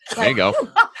 woo. Like, there you go.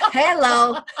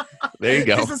 Hello. There you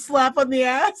go. Just a slap on the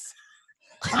ass.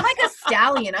 I'm like a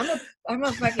stallion. I'm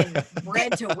a fucking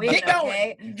bred to win. Get going.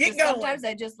 Okay? Get going. Sometimes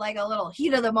I just like a little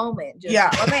heat of the moment.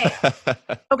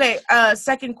 Okay.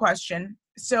 Second question.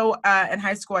 So in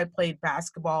high school, I played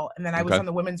basketball, and then I was on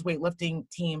the women's weightlifting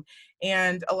team.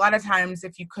 And a lot of times,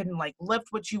 if you couldn't like lift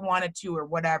what you wanted to or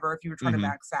whatever, if you were trying to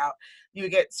max out, you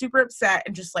would get super upset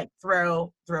and just like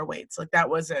throw weights. Like that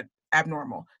was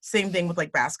abnormal. Same thing with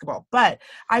like basketball. But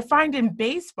I find in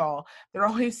baseball, they're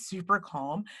always super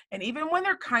calm. And even when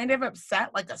they're kind of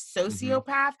upset, like a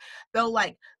sociopath, they'll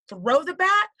like throw the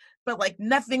bat, but like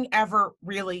nothing ever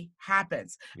really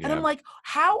happens. Yeah. And I'm like,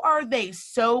 how are they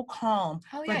so calm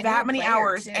for that many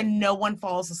hours and no one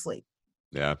falls asleep?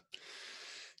 Yeah.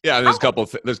 Yeah, there's a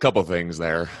couple things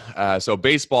there. So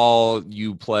baseball,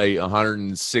 you play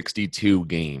 162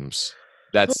 games.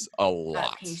 That's a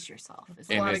lot. Pace yourself.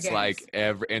 And it's like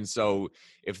and so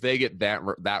if they get that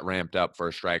ramped up for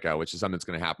a strikeout, which is something that's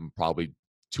going to happen probably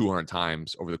 200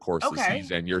 times over the course of the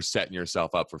season, you're setting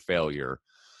yourself up for failure.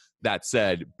 That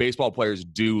said, baseball players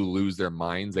do lose their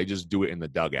minds. They just do it in the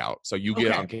dugout. So you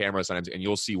get on camera sometimes, and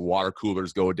you'll see water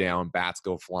coolers go down, bats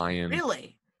go flying.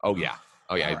 Really? Oh yeah.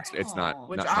 Oh yeah. It's not.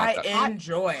 Which not I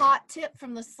enjoy. Hot tip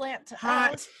from the slant to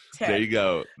hot tip. There you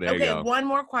go. There you go. Okay, one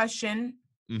more question.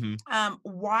 Mm-hmm.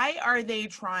 Why are they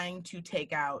trying to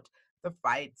take out the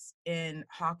fights in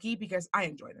hockey? Because I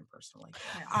enjoy them personally.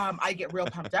 I get real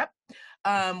pumped up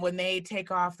when they take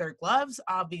off their gloves.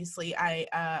 Obviously,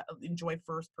 I enjoy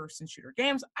first-person shooter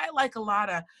games. I like a lot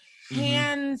of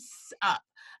hands up.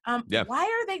 Why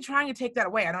are they trying to take that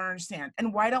away? I don't understand.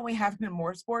 And why don't we have it in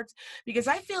more sports? Because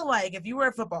I feel like if you were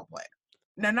a football player,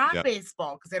 now not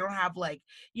baseball, because they don't have like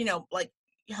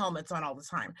helmets on all the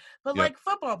time, but like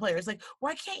football players, like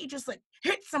why can't you just like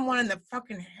hit someone in the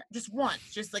fucking head just once,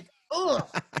 just like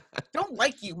don't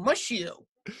like you, mush you,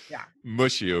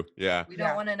 mush you, we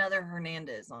don't want another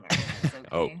Hernandez on our hands.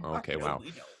 Okay? Okay, wow,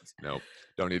 no,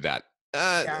 don't need that.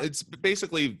 Yeah. It's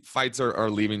basically fights are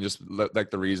leaving just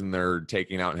like the reason they're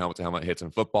taking out helmet to helmet hits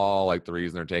in football, like the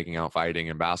reason they're taking out fighting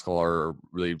in basketball, are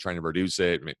really trying to reduce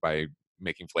it by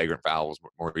making flagrant fouls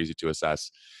more easy to assess.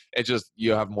 It's just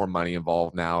you have more money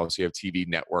involved now, so you have TV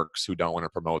networks who don't want to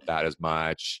promote that as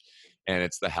much, and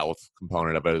it's the health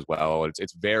component of it as well.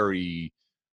 It's very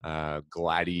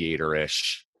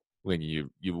gladiator-ish when you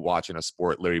watching a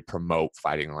sport literally promote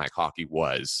fighting like hockey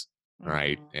was.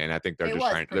 Right. Mhm. And I think they're It just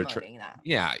was trying, promoting that.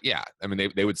 yeah. I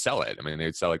mean, they would sell it. I mean, they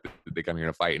would sell like they come here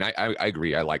to fight. And I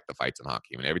agree. I like the fights in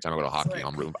hockey. I mean, every time I go to It's hockey,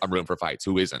 like, I'm rooting for fights.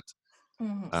 Who isn't?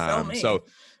 Mhm. so me. So And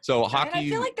I feel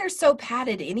hockey, like they're so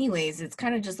padded anyways. It's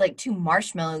kind of just like two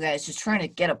marshmallow guys just trying to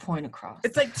get a point across.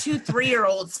 It's like 2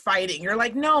 3-year-olds fighting. You're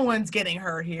like, no one's getting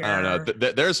hurt here. I don't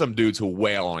know. There's some dudes who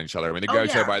wail on each other. I mean, they grab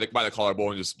each other by the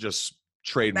collarbone and just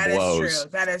trading That is blows.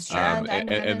 true. That is true.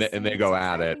 And they go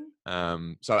at it.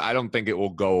 So I don't think it will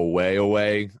go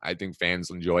away. I think fans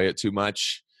enjoy it too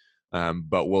much.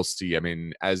 But we'll see. I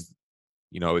mean, as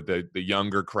you know, the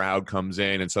younger crowd comes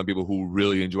in, and some people who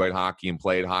really enjoyed hockey and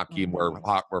played hockey and where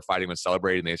fighting was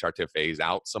celebrated, and they start to phase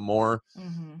out some more.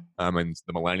 And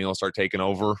the millennials start taking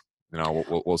over. You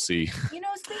know, we'll see. You know,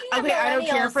 speaking of Okay, I don't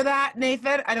care millennials- for that,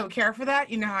 Nathan. I don't care for that.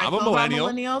 You know how I I'm a feel about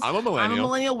millennial. millennials. I'm a millennial. I'm a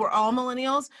millennial. We're all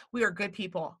millennials. We are good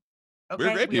people. Okay?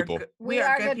 We're great people. We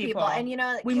are good people. And you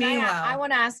know, we mean well. I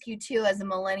want to ask you too, as a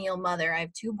millennial mother, I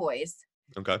have 2 boys.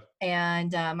 Okay.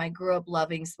 And I grew up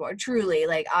loving sport. Truly,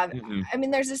 like I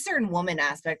mean, there's a certain woman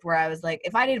aspect where I was like,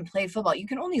 if I didn't play football, you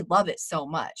can only love it so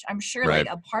much. I'm sure Right.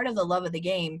 like a part of the love of the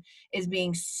game is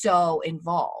being so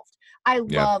involved. I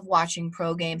love watching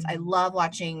pro games. I love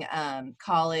watching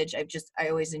college. I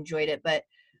always enjoyed it, but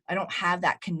I don't have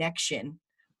that connection.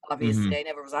 Obviously, I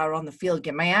never was out on the field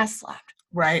getting my ass slapped.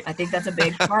 Right. I think that's a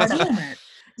big part of it.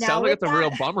 Now, sounds like it's a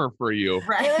real bummer for you.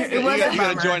 Right. It was You a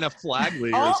got to join a flag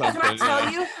league or something. Can I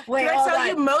tell you? Wait, can I hold tell on.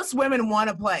 you? Most women want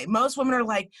to play. Most women are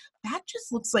like, that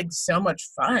just looks like so much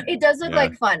fun. It does look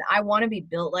like fun. I want to be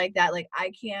built like that. Like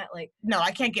I can't like. No,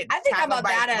 I can't get. I think I'm a tackled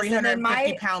by badass, and then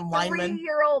my 350-pound lineman.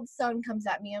 3-year-old son comes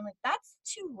at me. I'm like, that's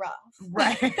too rough.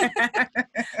 Right.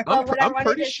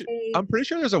 I'm pretty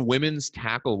sure there's a women's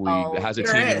tackle league that has a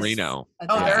there team in is. Reno.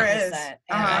 There is. And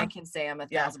I can say I'm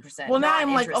 1,000%. Well, now not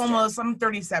I'm like interested. I'm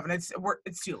 37.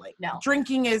 It's too late. No.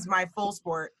 Drinking is my full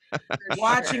sport.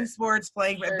 Watching sports,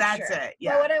 playing, but that's it.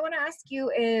 Yeah. But what I want to ask you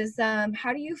is,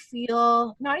 how do you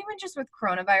feel? Not even just with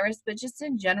coronavirus, but just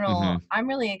in general. I'm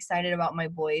really excited about my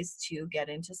boys to get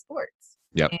into sports.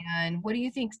 Yep. And what do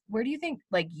you think? Where do you think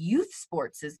like youth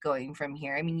sports is going from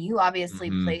here? I mean, you obviously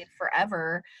played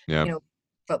forever. Yep. You know,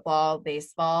 football,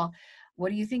 baseball. What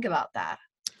do you think about that?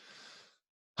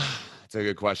 It's a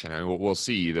good question. I mean, we'll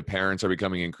see. The parents are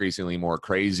becoming increasingly more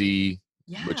crazy,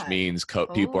 which means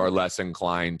people are less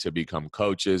inclined to become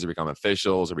coaches or become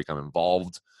officials or become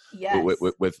involved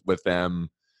with them.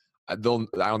 I don't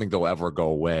think they'll ever go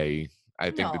away. I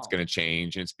think it's going to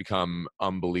change, and it's become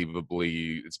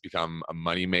it's become a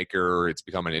moneymaker. It's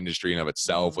become an industry in of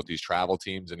itself with these travel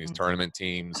teams and these tournament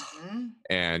teams.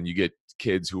 And you get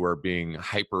kids who are being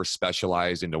hyper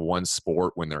specialized into one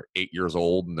sport when they're 8 years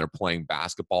old and they're playing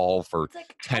basketball for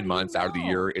like, 10 months out of the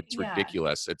year. It's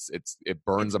ridiculous. It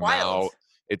burns them wild. out.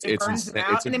 It burns them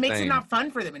out, and it makes it not fun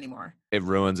for them anymore. It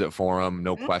ruins it for them,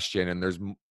 no question.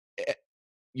 And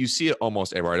you see it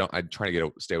almost everywhere. I try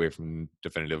to stay away from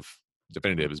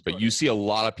definitives, but you see a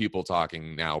lot of people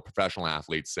talking now, professional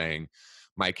athletes saying,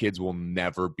 my kids will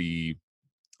never be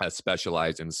as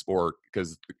specialized in sport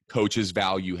because coaches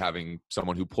value having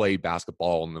someone who played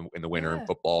basketball in the winter and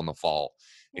football in the fall,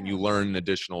 and you learn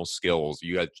additional skills.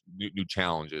 You got new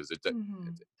challenges.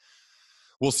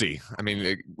 We'll see. I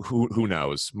mean, who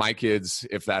knows? My kids,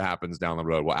 if that happens down the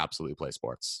road, will absolutely play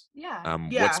sports.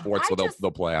 What sports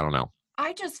they'll play, I don't know.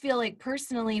 I just feel like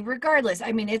personally, regardless,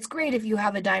 I mean, it's great if you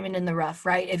have a diamond in the rough,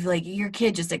 right? If like your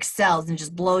kid just excels and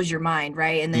just blows your mind,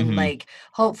 right? And then like,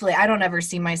 hopefully, I don't ever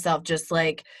see myself just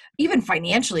like, even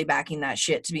financially backing that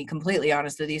shit, to be completely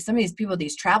honest with you. Some of these people,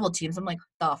 these travel teams, I'm like,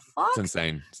 the fuck? It's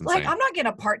insane. Like, I'm not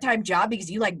getting a part-time job because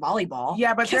you like volleyball.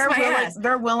 Yeah, but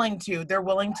they're willing to. They're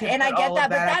willing to. And I get that,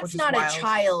 but that's not wild. a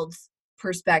child's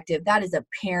perspective. That is a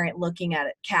parent looking at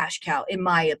it, cash cow, in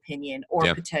my opinion,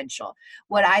 or potential.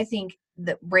 What I think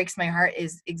that breaks my heart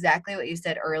is exactly what you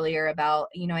said earlier about,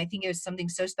 I think it was something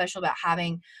so special about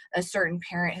having a certain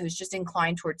parent who's just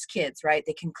inclined towards kids, right?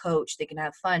 They can coach, they can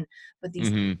have fun, but these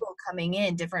people coming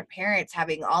in, different parents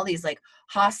having all these like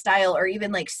hostile or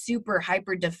even like super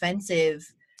hyper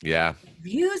defensive Yeah.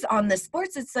 views on the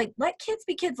sports. It's like, let kids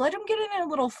be kids. Let them get in a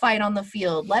little fight on the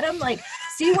field. Let them like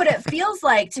see what it feels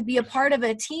like to be a part of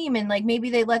a team. And like, maybe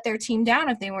they let their team down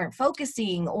if they weren't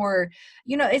focusing, or,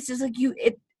 you know, it's just like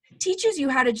it teaches you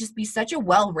how to just be such a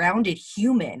well-rounded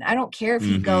human. I don't care if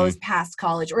he goes past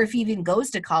college or if he even goes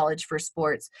to college for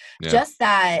sports, just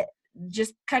kind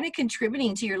of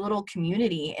contributing to your little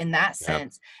community in that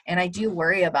sense. And I do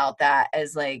worry about that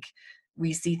as like,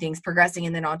 we see things progressing.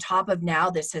 And then on top of now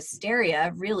this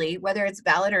hysteria, really, whether it's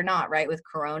valid or not, right, with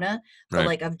Corona, but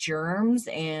like of germs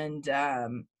and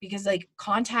because like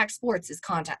contact sports is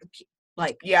contact,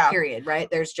 like period, right?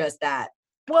 There's just that.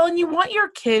 Well, and you want your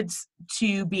kids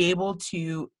to be able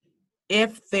to,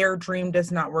 if their dream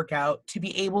does not work out, to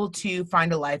be able to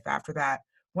find a life after that.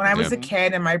 When I was a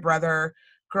kid and my brother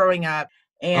growing up,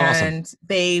 and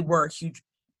they were huge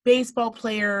baseball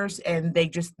players, and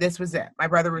this was it. My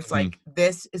brother was like,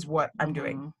 this is what I'm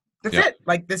doing. That's it.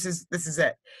 Like, this is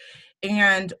it.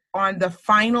 And on the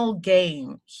final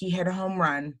game, he hit a home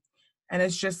run. And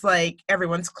it's just like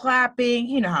everyone's clapping,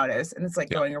 you know how it is. And it's like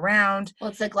going around. Well,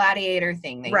 it's the gladiator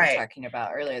thing that you were talking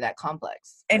about earlier, that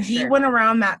complex. And he went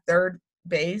around that third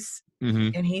base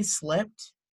and he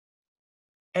slipped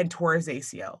and tore his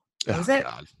ACL. That was it.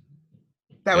 God.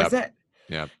 That was it.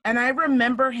 Yeah. And I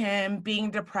remember him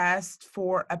being depressed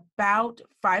for about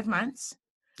 5 months,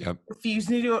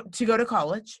 refusing to go to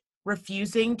college,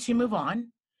 refusing to move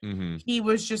on. He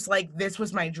was just like, this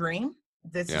was my dream.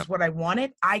 This is what I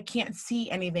wanted. I can't see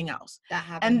anything else. That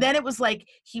happened. And then it was like,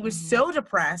 he was so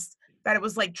depressed that it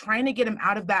was like trying to get him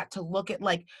out of that to look at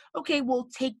like, okay, well,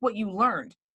 take what you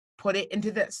learned, put it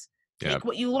into this. Take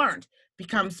what you learned,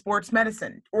 become sports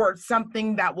medicine or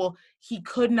something that he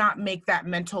could not make that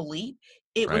mental leap.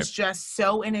 It was just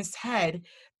so in his head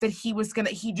that he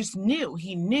just knew,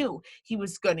 he knew he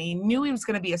was going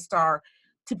to be a star.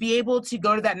 To be able to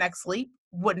go to that next leap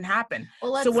wouldn't happen.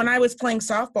 Well, so when I was playing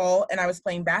softball and I was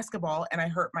playing basketball and I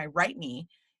hurt my right knee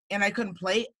and I couldn't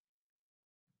play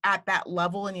at that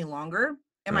level any longer.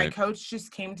 And my coach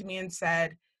just came to me and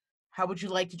said, how would you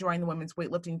like to join the women's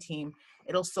weightlifting team?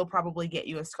 It'll still probably get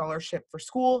you a scholarship for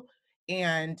school.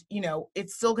 And, you know,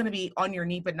 it's still going to be on your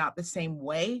knee, but not the same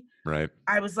way. Right.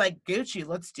 I was like, Gucci,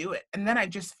 let's do it. And then I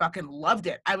just fucking loved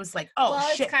it. I was like, oh,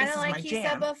 shit, it's kind this of is like my he jam.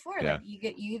 said before, like you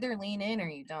either lean in or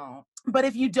you don't. But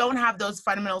if you don't have those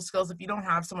fundamental skills, if you don't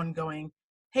have someone going,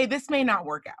 hey, this may not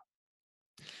work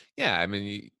out. Yeah, I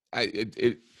mean,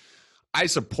 I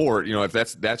support, you know, if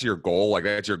that's your goal, like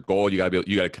that's your goal, you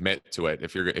gotta commit to it.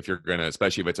 If you're gonna,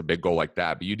 especially if it's a big goal like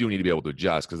that, but you do need to be able to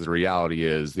adjust, because the reality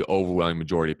is the overwhelming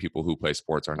majority of people who play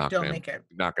sports are not gonna make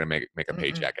a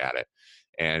paycheck at it.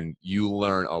 And you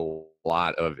learn a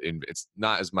lot it's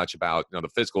not as much about, you know, the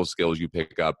physical skills you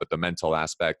pick up, but the mental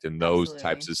aspect and those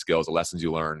types of skills, the lessons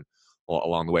you learn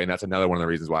along the way. And that's another one of the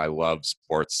reasons why I love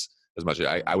sports as much.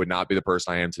 I would not be the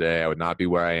person I am today. I would not be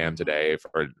where I am today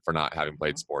for not having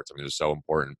played sports. I mean, it's so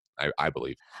important, I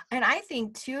believe. And I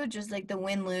think too, just like the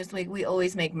win-lose, like we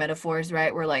always make metaphors,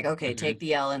 right? We're like, okay, take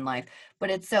the L in life. But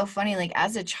it's so funny, like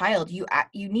as a child, you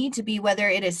need to be, whether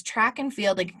it is track and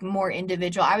field, like more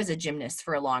individual. I was a gymnast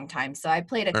for a long time. So I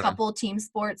played a couple team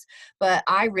sports, but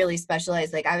I really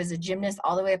specialized. Like I was a gymnast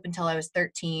all the way up until I was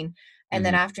 13. And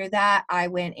then after that, I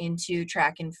went into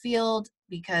track and field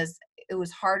because it was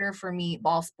harder for me,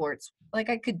 ball sports. Like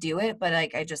I could do it, but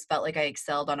like I just felt like I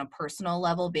excelled on a personal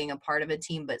level, being a part of a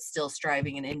team, but still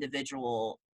striving in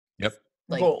individual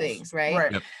like goals, things,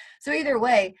 right? Yep. So either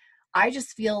way, I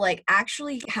just feel like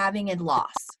actually having a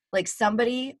loss, like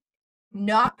somebody,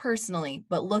 not personally,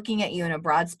 but looking at you in a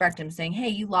broad spectrum saying, hey,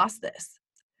 you lost this.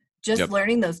 Just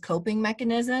learning those coping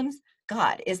mechanisms.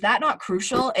 God, is that not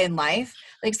crucial in life?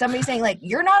 Like somebody saying like,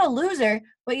 you're not a loser,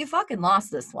 but you fucking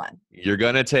lost this one. You're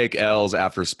going to take L's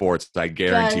after sports. I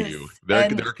guarantee you.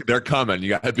 They're coming.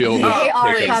 You got to be able to. They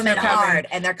are coming hard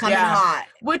and they're coming hot.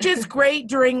 Which is great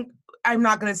I'm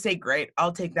not going to say great.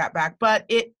 I'll take that back.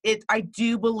 But I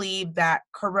do believe that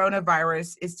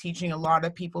coronavirus is teaching a lot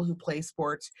of people who play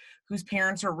sports, whose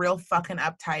parents are real fucking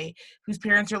uptight, whose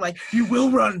parents are like, you will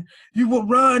run,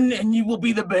 and you will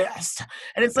be the best.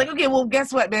 And it's like, okay, well,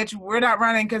 guess what, bitch? We're not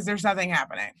running because there's nothing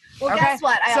happening. Well, guess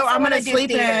what? I'm going to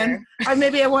sleep in.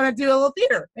 Maybe I want to do a little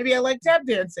theater. Maybe I like tap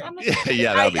dancing.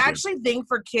 I actually think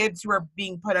for kids who are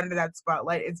being put under that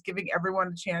spotlight, it's giving everyone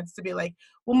a chance to be like,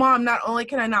 well, Mom, not only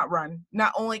can I not run,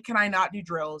 not only can I not do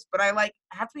drills, but I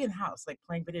have to be in the house, like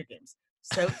playing video games.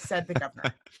 So said the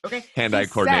governor. Okay. Hand-eye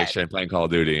coordination, playing Call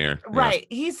of Duty here. Right.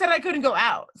 Yeah. He said I couldn't go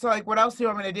out. So like, what else do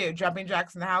I'm going to do? Jumping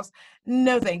jacks in the house?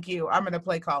 No, thank you. I'm going to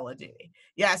play Call of Duty.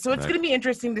 Yeah. So it's going to be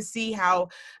interesting to see how,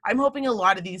 I'm hoping a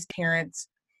lot of these parents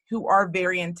who are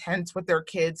very intense with their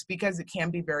kids, because it can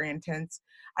be very intense.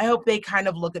 I hope they kind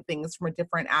of look at things from a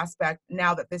different aspect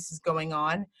now that this is going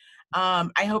on.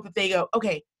 I hope that they go,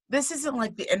 okay, this isn't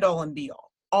like the end all and be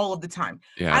all of the time.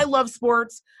 Yeah. I love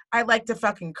sports. I like to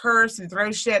fucking curse and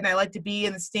throw shit, and I like to be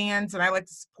in the stands, and I like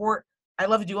to support. I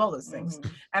love to do all those things.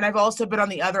 And I've also been on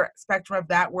the other spectrum of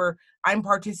that, where I'm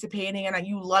participating and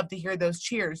you love to hear those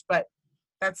cheers, but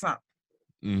that's not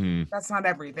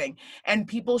everything. And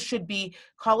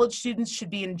college students should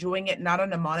be enjoying it, not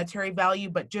on a monetary value,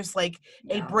 but just like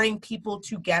a bring people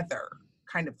together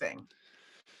kind of thing.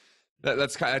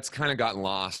 That's kind of gotten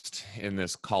lost in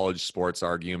this college sports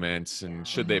argument, and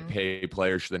should they pay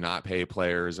players, should they not pay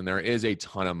players? And there is a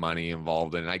ton of money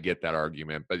involved, and I get that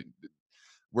argument, but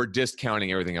we're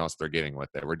discounting everything else they're getting with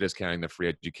it. We're discounting the free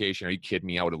education. Are you kidding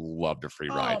me? I would have loved a free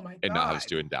ride and not have a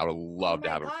student. I would have loved to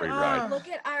have a free ride. Look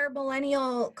at our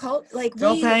millennial cult. Like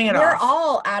we're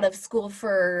all out of school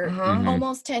for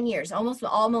almost 10 years. Almost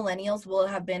all millennials will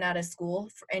have been out of school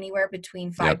for anywhere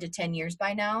between 5 to 10 years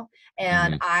by now.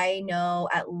 And I know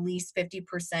at least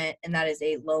 50%, and that is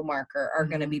a low marker, are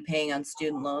going to be paying on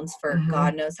student loans for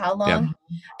God knows how long.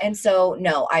 And so,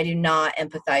 no, I do not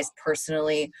empathize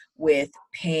personally with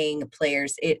paying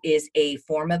players. It is a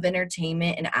form of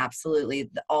entertainment, and absolutely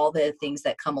all the things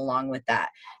that come along with that.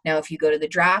 Now, if you go to the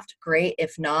draft, great.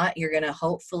 If not, you're going to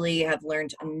hopefully have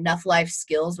learned enough life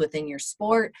skills within your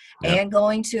sport and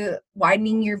going to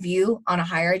widening your view on a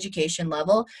higher education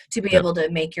level to be able to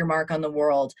make your mark on the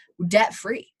world debt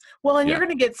free. Well, and you're going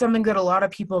to get something that a lot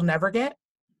of people never get,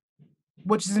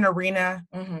 which is an arena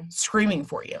screaming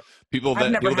for you. People there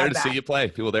to see you play.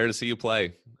 People there to see you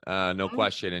play. No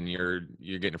question. And you're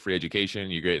getting a free education.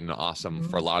 You're getting awesome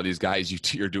for a lot of these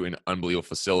guys. You're doing unbelievable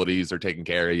facilities. They're taking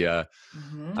care of you.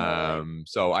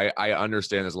 So I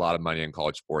understand there's a lot of money in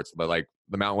college sports, but like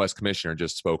the Mountain West commissioner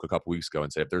just spoke a couple weeks ago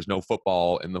and said, if there's no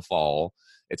football in the fall,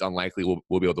 it's unlikely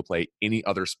we'll be able to play any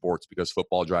other sports, because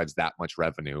football drives that much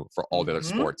revenue for all the other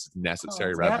sports. It's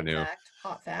necessary revenue.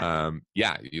 Hot fact.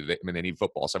 They need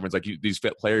football. So everyone's like, these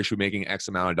fit players should be making X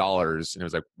amount of dollars. And it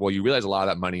was like, well, you realize a lot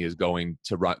of that money is going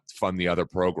to fund the other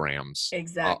programs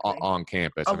on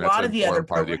campus. A lot of the other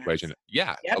part of the equation.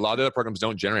 Yeah. A lot of the other programs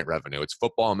don't generate revenue. It's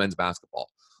football and men's basketball.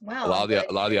 Wow. A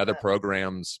lot of the other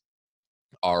programs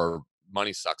are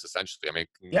money sucks, essentially. I mean,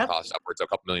 it can cost upwards of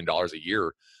 $2 million a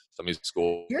year. Some of these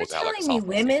schools. You're telling me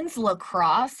women's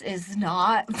lacrosse is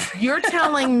not. You're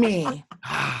telling me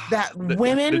that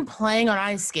women playing on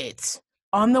ice skates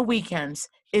on the weekends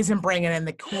isn't bringing in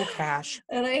the cool cash.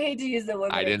 And I hate to use the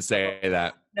word. I didn't say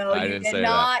that. No, you did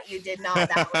not. You did not.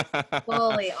 That was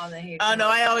fully on the hate. Oh no,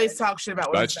 I always talk shit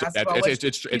about women's basketball. It's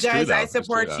you guys, true, I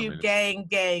support you,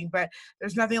 gang. But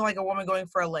there's nothing like a woman going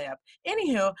for a layup.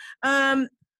 Anywho,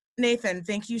 Nathan,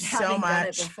 thank you so much. Done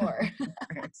it before.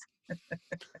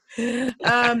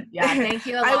 Thank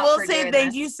you. I will say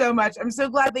thank you so much. I'm so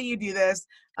glad that you do this.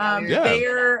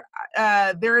 There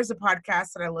is a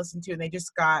podcast that I listen to, and they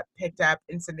just got picked up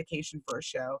in syndication for a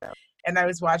show. And I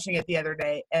was watching it the other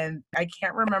day, and I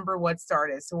can't remember what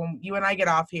started. So when you and I get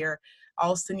off here,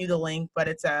 I'll send you the link, but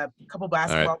it's a couple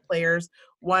basketball players.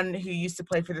 One who used to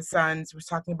play for the Suns was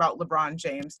talking about LeBron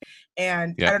James.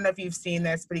 And I don't know if you've seen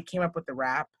this, but he came up with the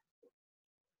rap.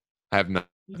 I have not.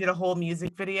 He did a whole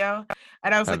music video,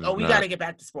 and I was like, we got to get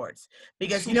back to sports,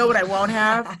 because you know what I won't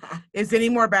have is any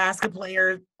more basketball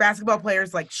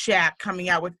players like Shaq coming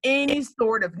out with any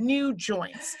sort of new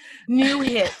joints, new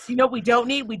hits. You know what we don't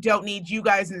need? We don't need you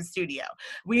guys in the studio.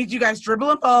 We need you guys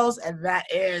dribbling balls, and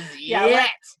that is it.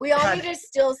 We all need to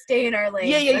still stay in our lane.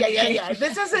 Yeah.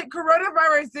 This isn't,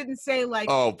 coronavirus didn't say like.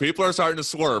 Oh, people are starting to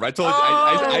swerve. I told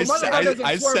you.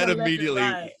 I said immediately.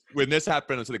 Right. When this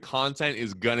happens, so the content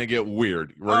is gonna get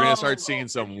weird. We're gonna start seeing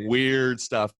some weird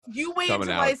stuff. You wait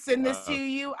until I send this to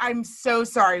you. I'm so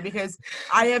sorry, because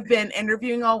I have been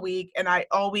interviewing all week, and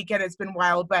all weekend it's been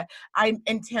wild. But I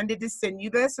intended to send you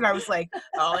this, and I was like,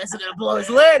 "Oh, this is gonna blow his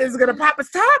lid. This is gonna pop his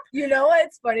top." You know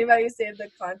what's funny about you saying the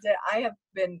content? I have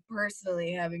been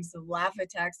personally having some laugh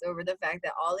attacks over the fact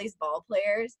that all these ball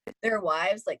players, their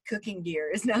wives, like cooking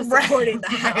gear, is now supporting the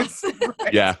house.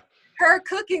 Yeah. Her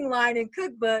cooking line and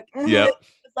cookbook. Yep.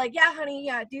 It's like, yeah,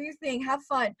 honey, do your thing, have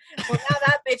fun. Well, now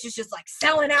that bitch is just like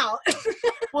selling out.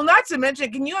 Well, not to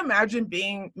mention, can you imagine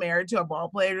being married to a ball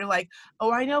player? You're like,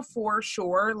 oh, I know for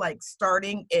sure, like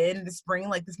starting in the spring,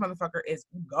 like this motherfucker is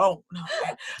gone.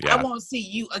 I won't see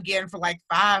you again for like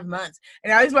 5 months. And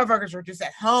now these motherfuckers are just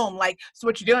at home. Like, so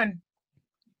what you doing?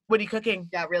 What are you cooking?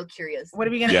 Yeah, real curious. What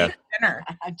are we gonna eat for dinner?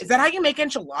 Is that how you make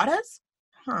enchiladas?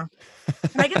 Huh.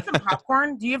 Can I get some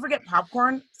popcorn? Do you ever get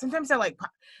popcorn? Sometimes I like,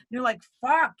 you're like,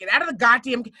 fuck, get out of the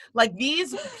goddamn, like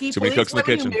these people, many these cooks in the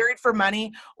women who kitchen. married for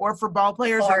money or for ball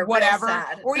players Or or real whatever,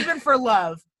 sad. or even for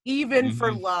love, even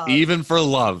for love. Even for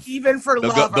love. Even for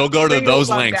love. They'll go to those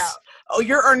lengths. Out. Oh,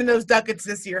 you're earning those ducats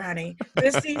this year, honey.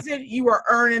 This season, you are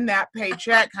earning that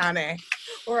paycheck, honey.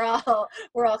 We're all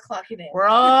clocking in. We're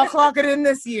all clocking in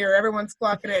this year. Everyone's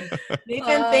clocking in.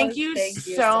 Nathan, thank you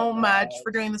so much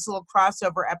for doing this little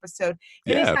crossover episode.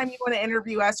 Anytime you want to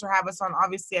interview us or have us on,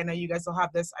 obviously, I know you guys will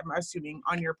have this, I'm assuming,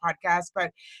 on your podcast,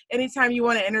 but anytime you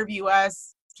want to interview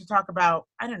us to talk about,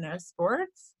 I don't know,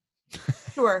 sports?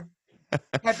 Sure.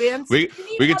 Headbands? We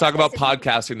can talk about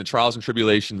podcasting, the trials and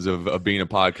tribulations of being a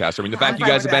podcaster. I mean, the fact you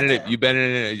guys have been in it, you've been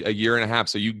in it a year and a half,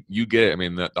 so you get it. I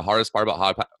mean, the hardest part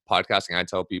about podcasting, I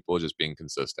tell people, is just being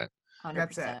consistent.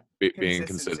 100%. Being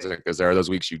consistent, because there are those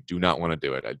weeks you do not want to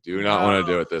do it. I do not want to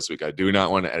do it this week. I do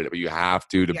not want to edit it, but you have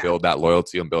to build that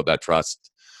loyalty and build that trust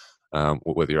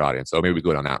with your audience. So maybe we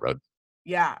go down that road.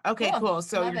 Yeah. Okay, cool.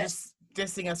 So you're just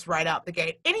dissing us right out the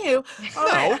gate. Anywho,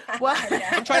 I'm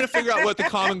trying to figure out what the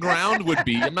common ground would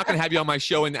be. I'm not going to have you on my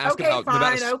show and ask about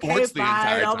Nevada sports the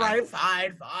entire time. All right,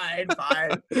 fine.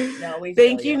 No,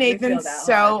 thank you, Nathan,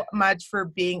 so much for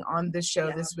being on the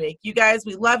show this week. You guys,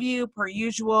 we love you per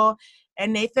usual.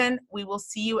 And Nathan, we will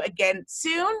see you again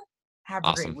soon. Have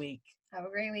a great week. Have a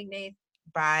great week, Nate.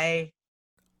 Bye.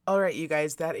 All right, you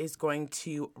guys, that is going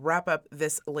to wrap up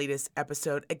this latest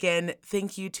episode. Again,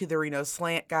 thank you to the Reno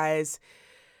Slant guys.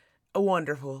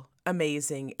 Wonderful,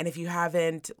 amazing. And if you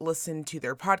haven't listened to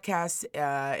their podcast,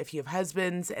 if you have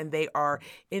husbands and they are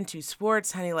into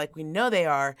sports, honey, like we know they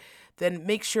are, then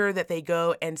make sure that they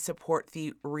go and support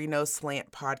the Reno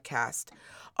Slant podcast.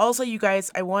 Also, you guys,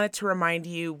 I wanted to remind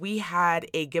you, we had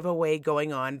a giveaway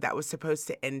going on that was supposed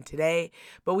to end today,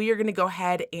 but we are going to go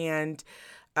ahead and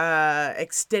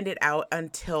extend it out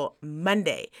until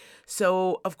Monday.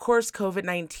 So, of course,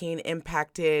 COVID-19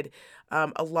 impacted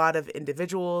a lot of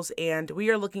individuals, and we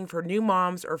are looking for new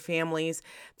moms or families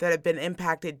that have been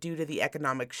impacted due to the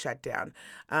economic shutdown.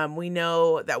 We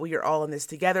know that we are all in this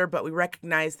together, but we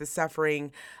recognize the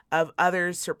suffering of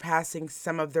others surpassing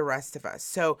some of the rest of us.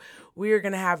 So we are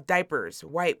going to have diapers,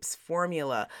 wipes,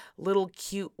 formula, little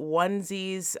cute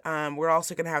onesies. We're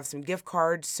also going to have some gift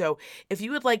cards. So if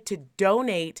you would like to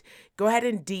donate, go ahead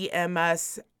and DM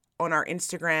us on our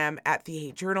Instagram at The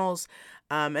Hate Journals.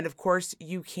 And of course,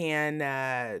 you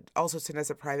can also send us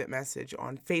a private message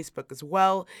on Facebook as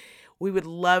well. We would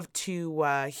love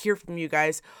to hear from you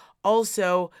guys.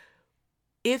 Also,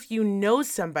 if you know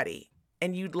somebody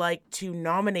and you'd like to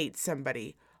nominate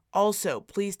somebody, also,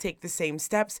 please take the same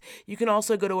steps. You can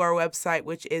also go to our website,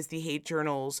 which is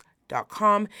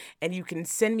thehatejournals.com, and you can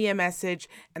send me a message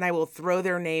and I will throw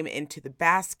their name into the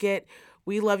basket.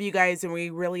 We love you guys and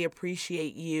we really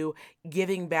appreciate you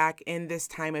giving back in this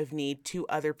time of need to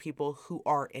other people who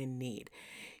are in need.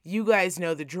 You guys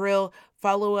know the drill.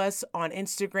 Follow us on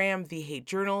Instagram, The Hate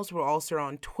Journals. We're also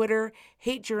on Twitter,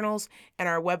 Hate Journals, and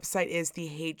our website is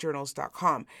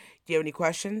thehatejournals.com. Do you have any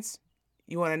questions?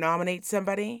 You want to nominate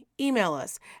somebody? Email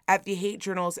us at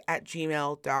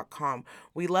thehatejournals@gmail.com.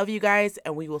 We love you guys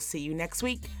and we will see you next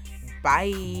week.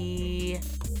 Bye.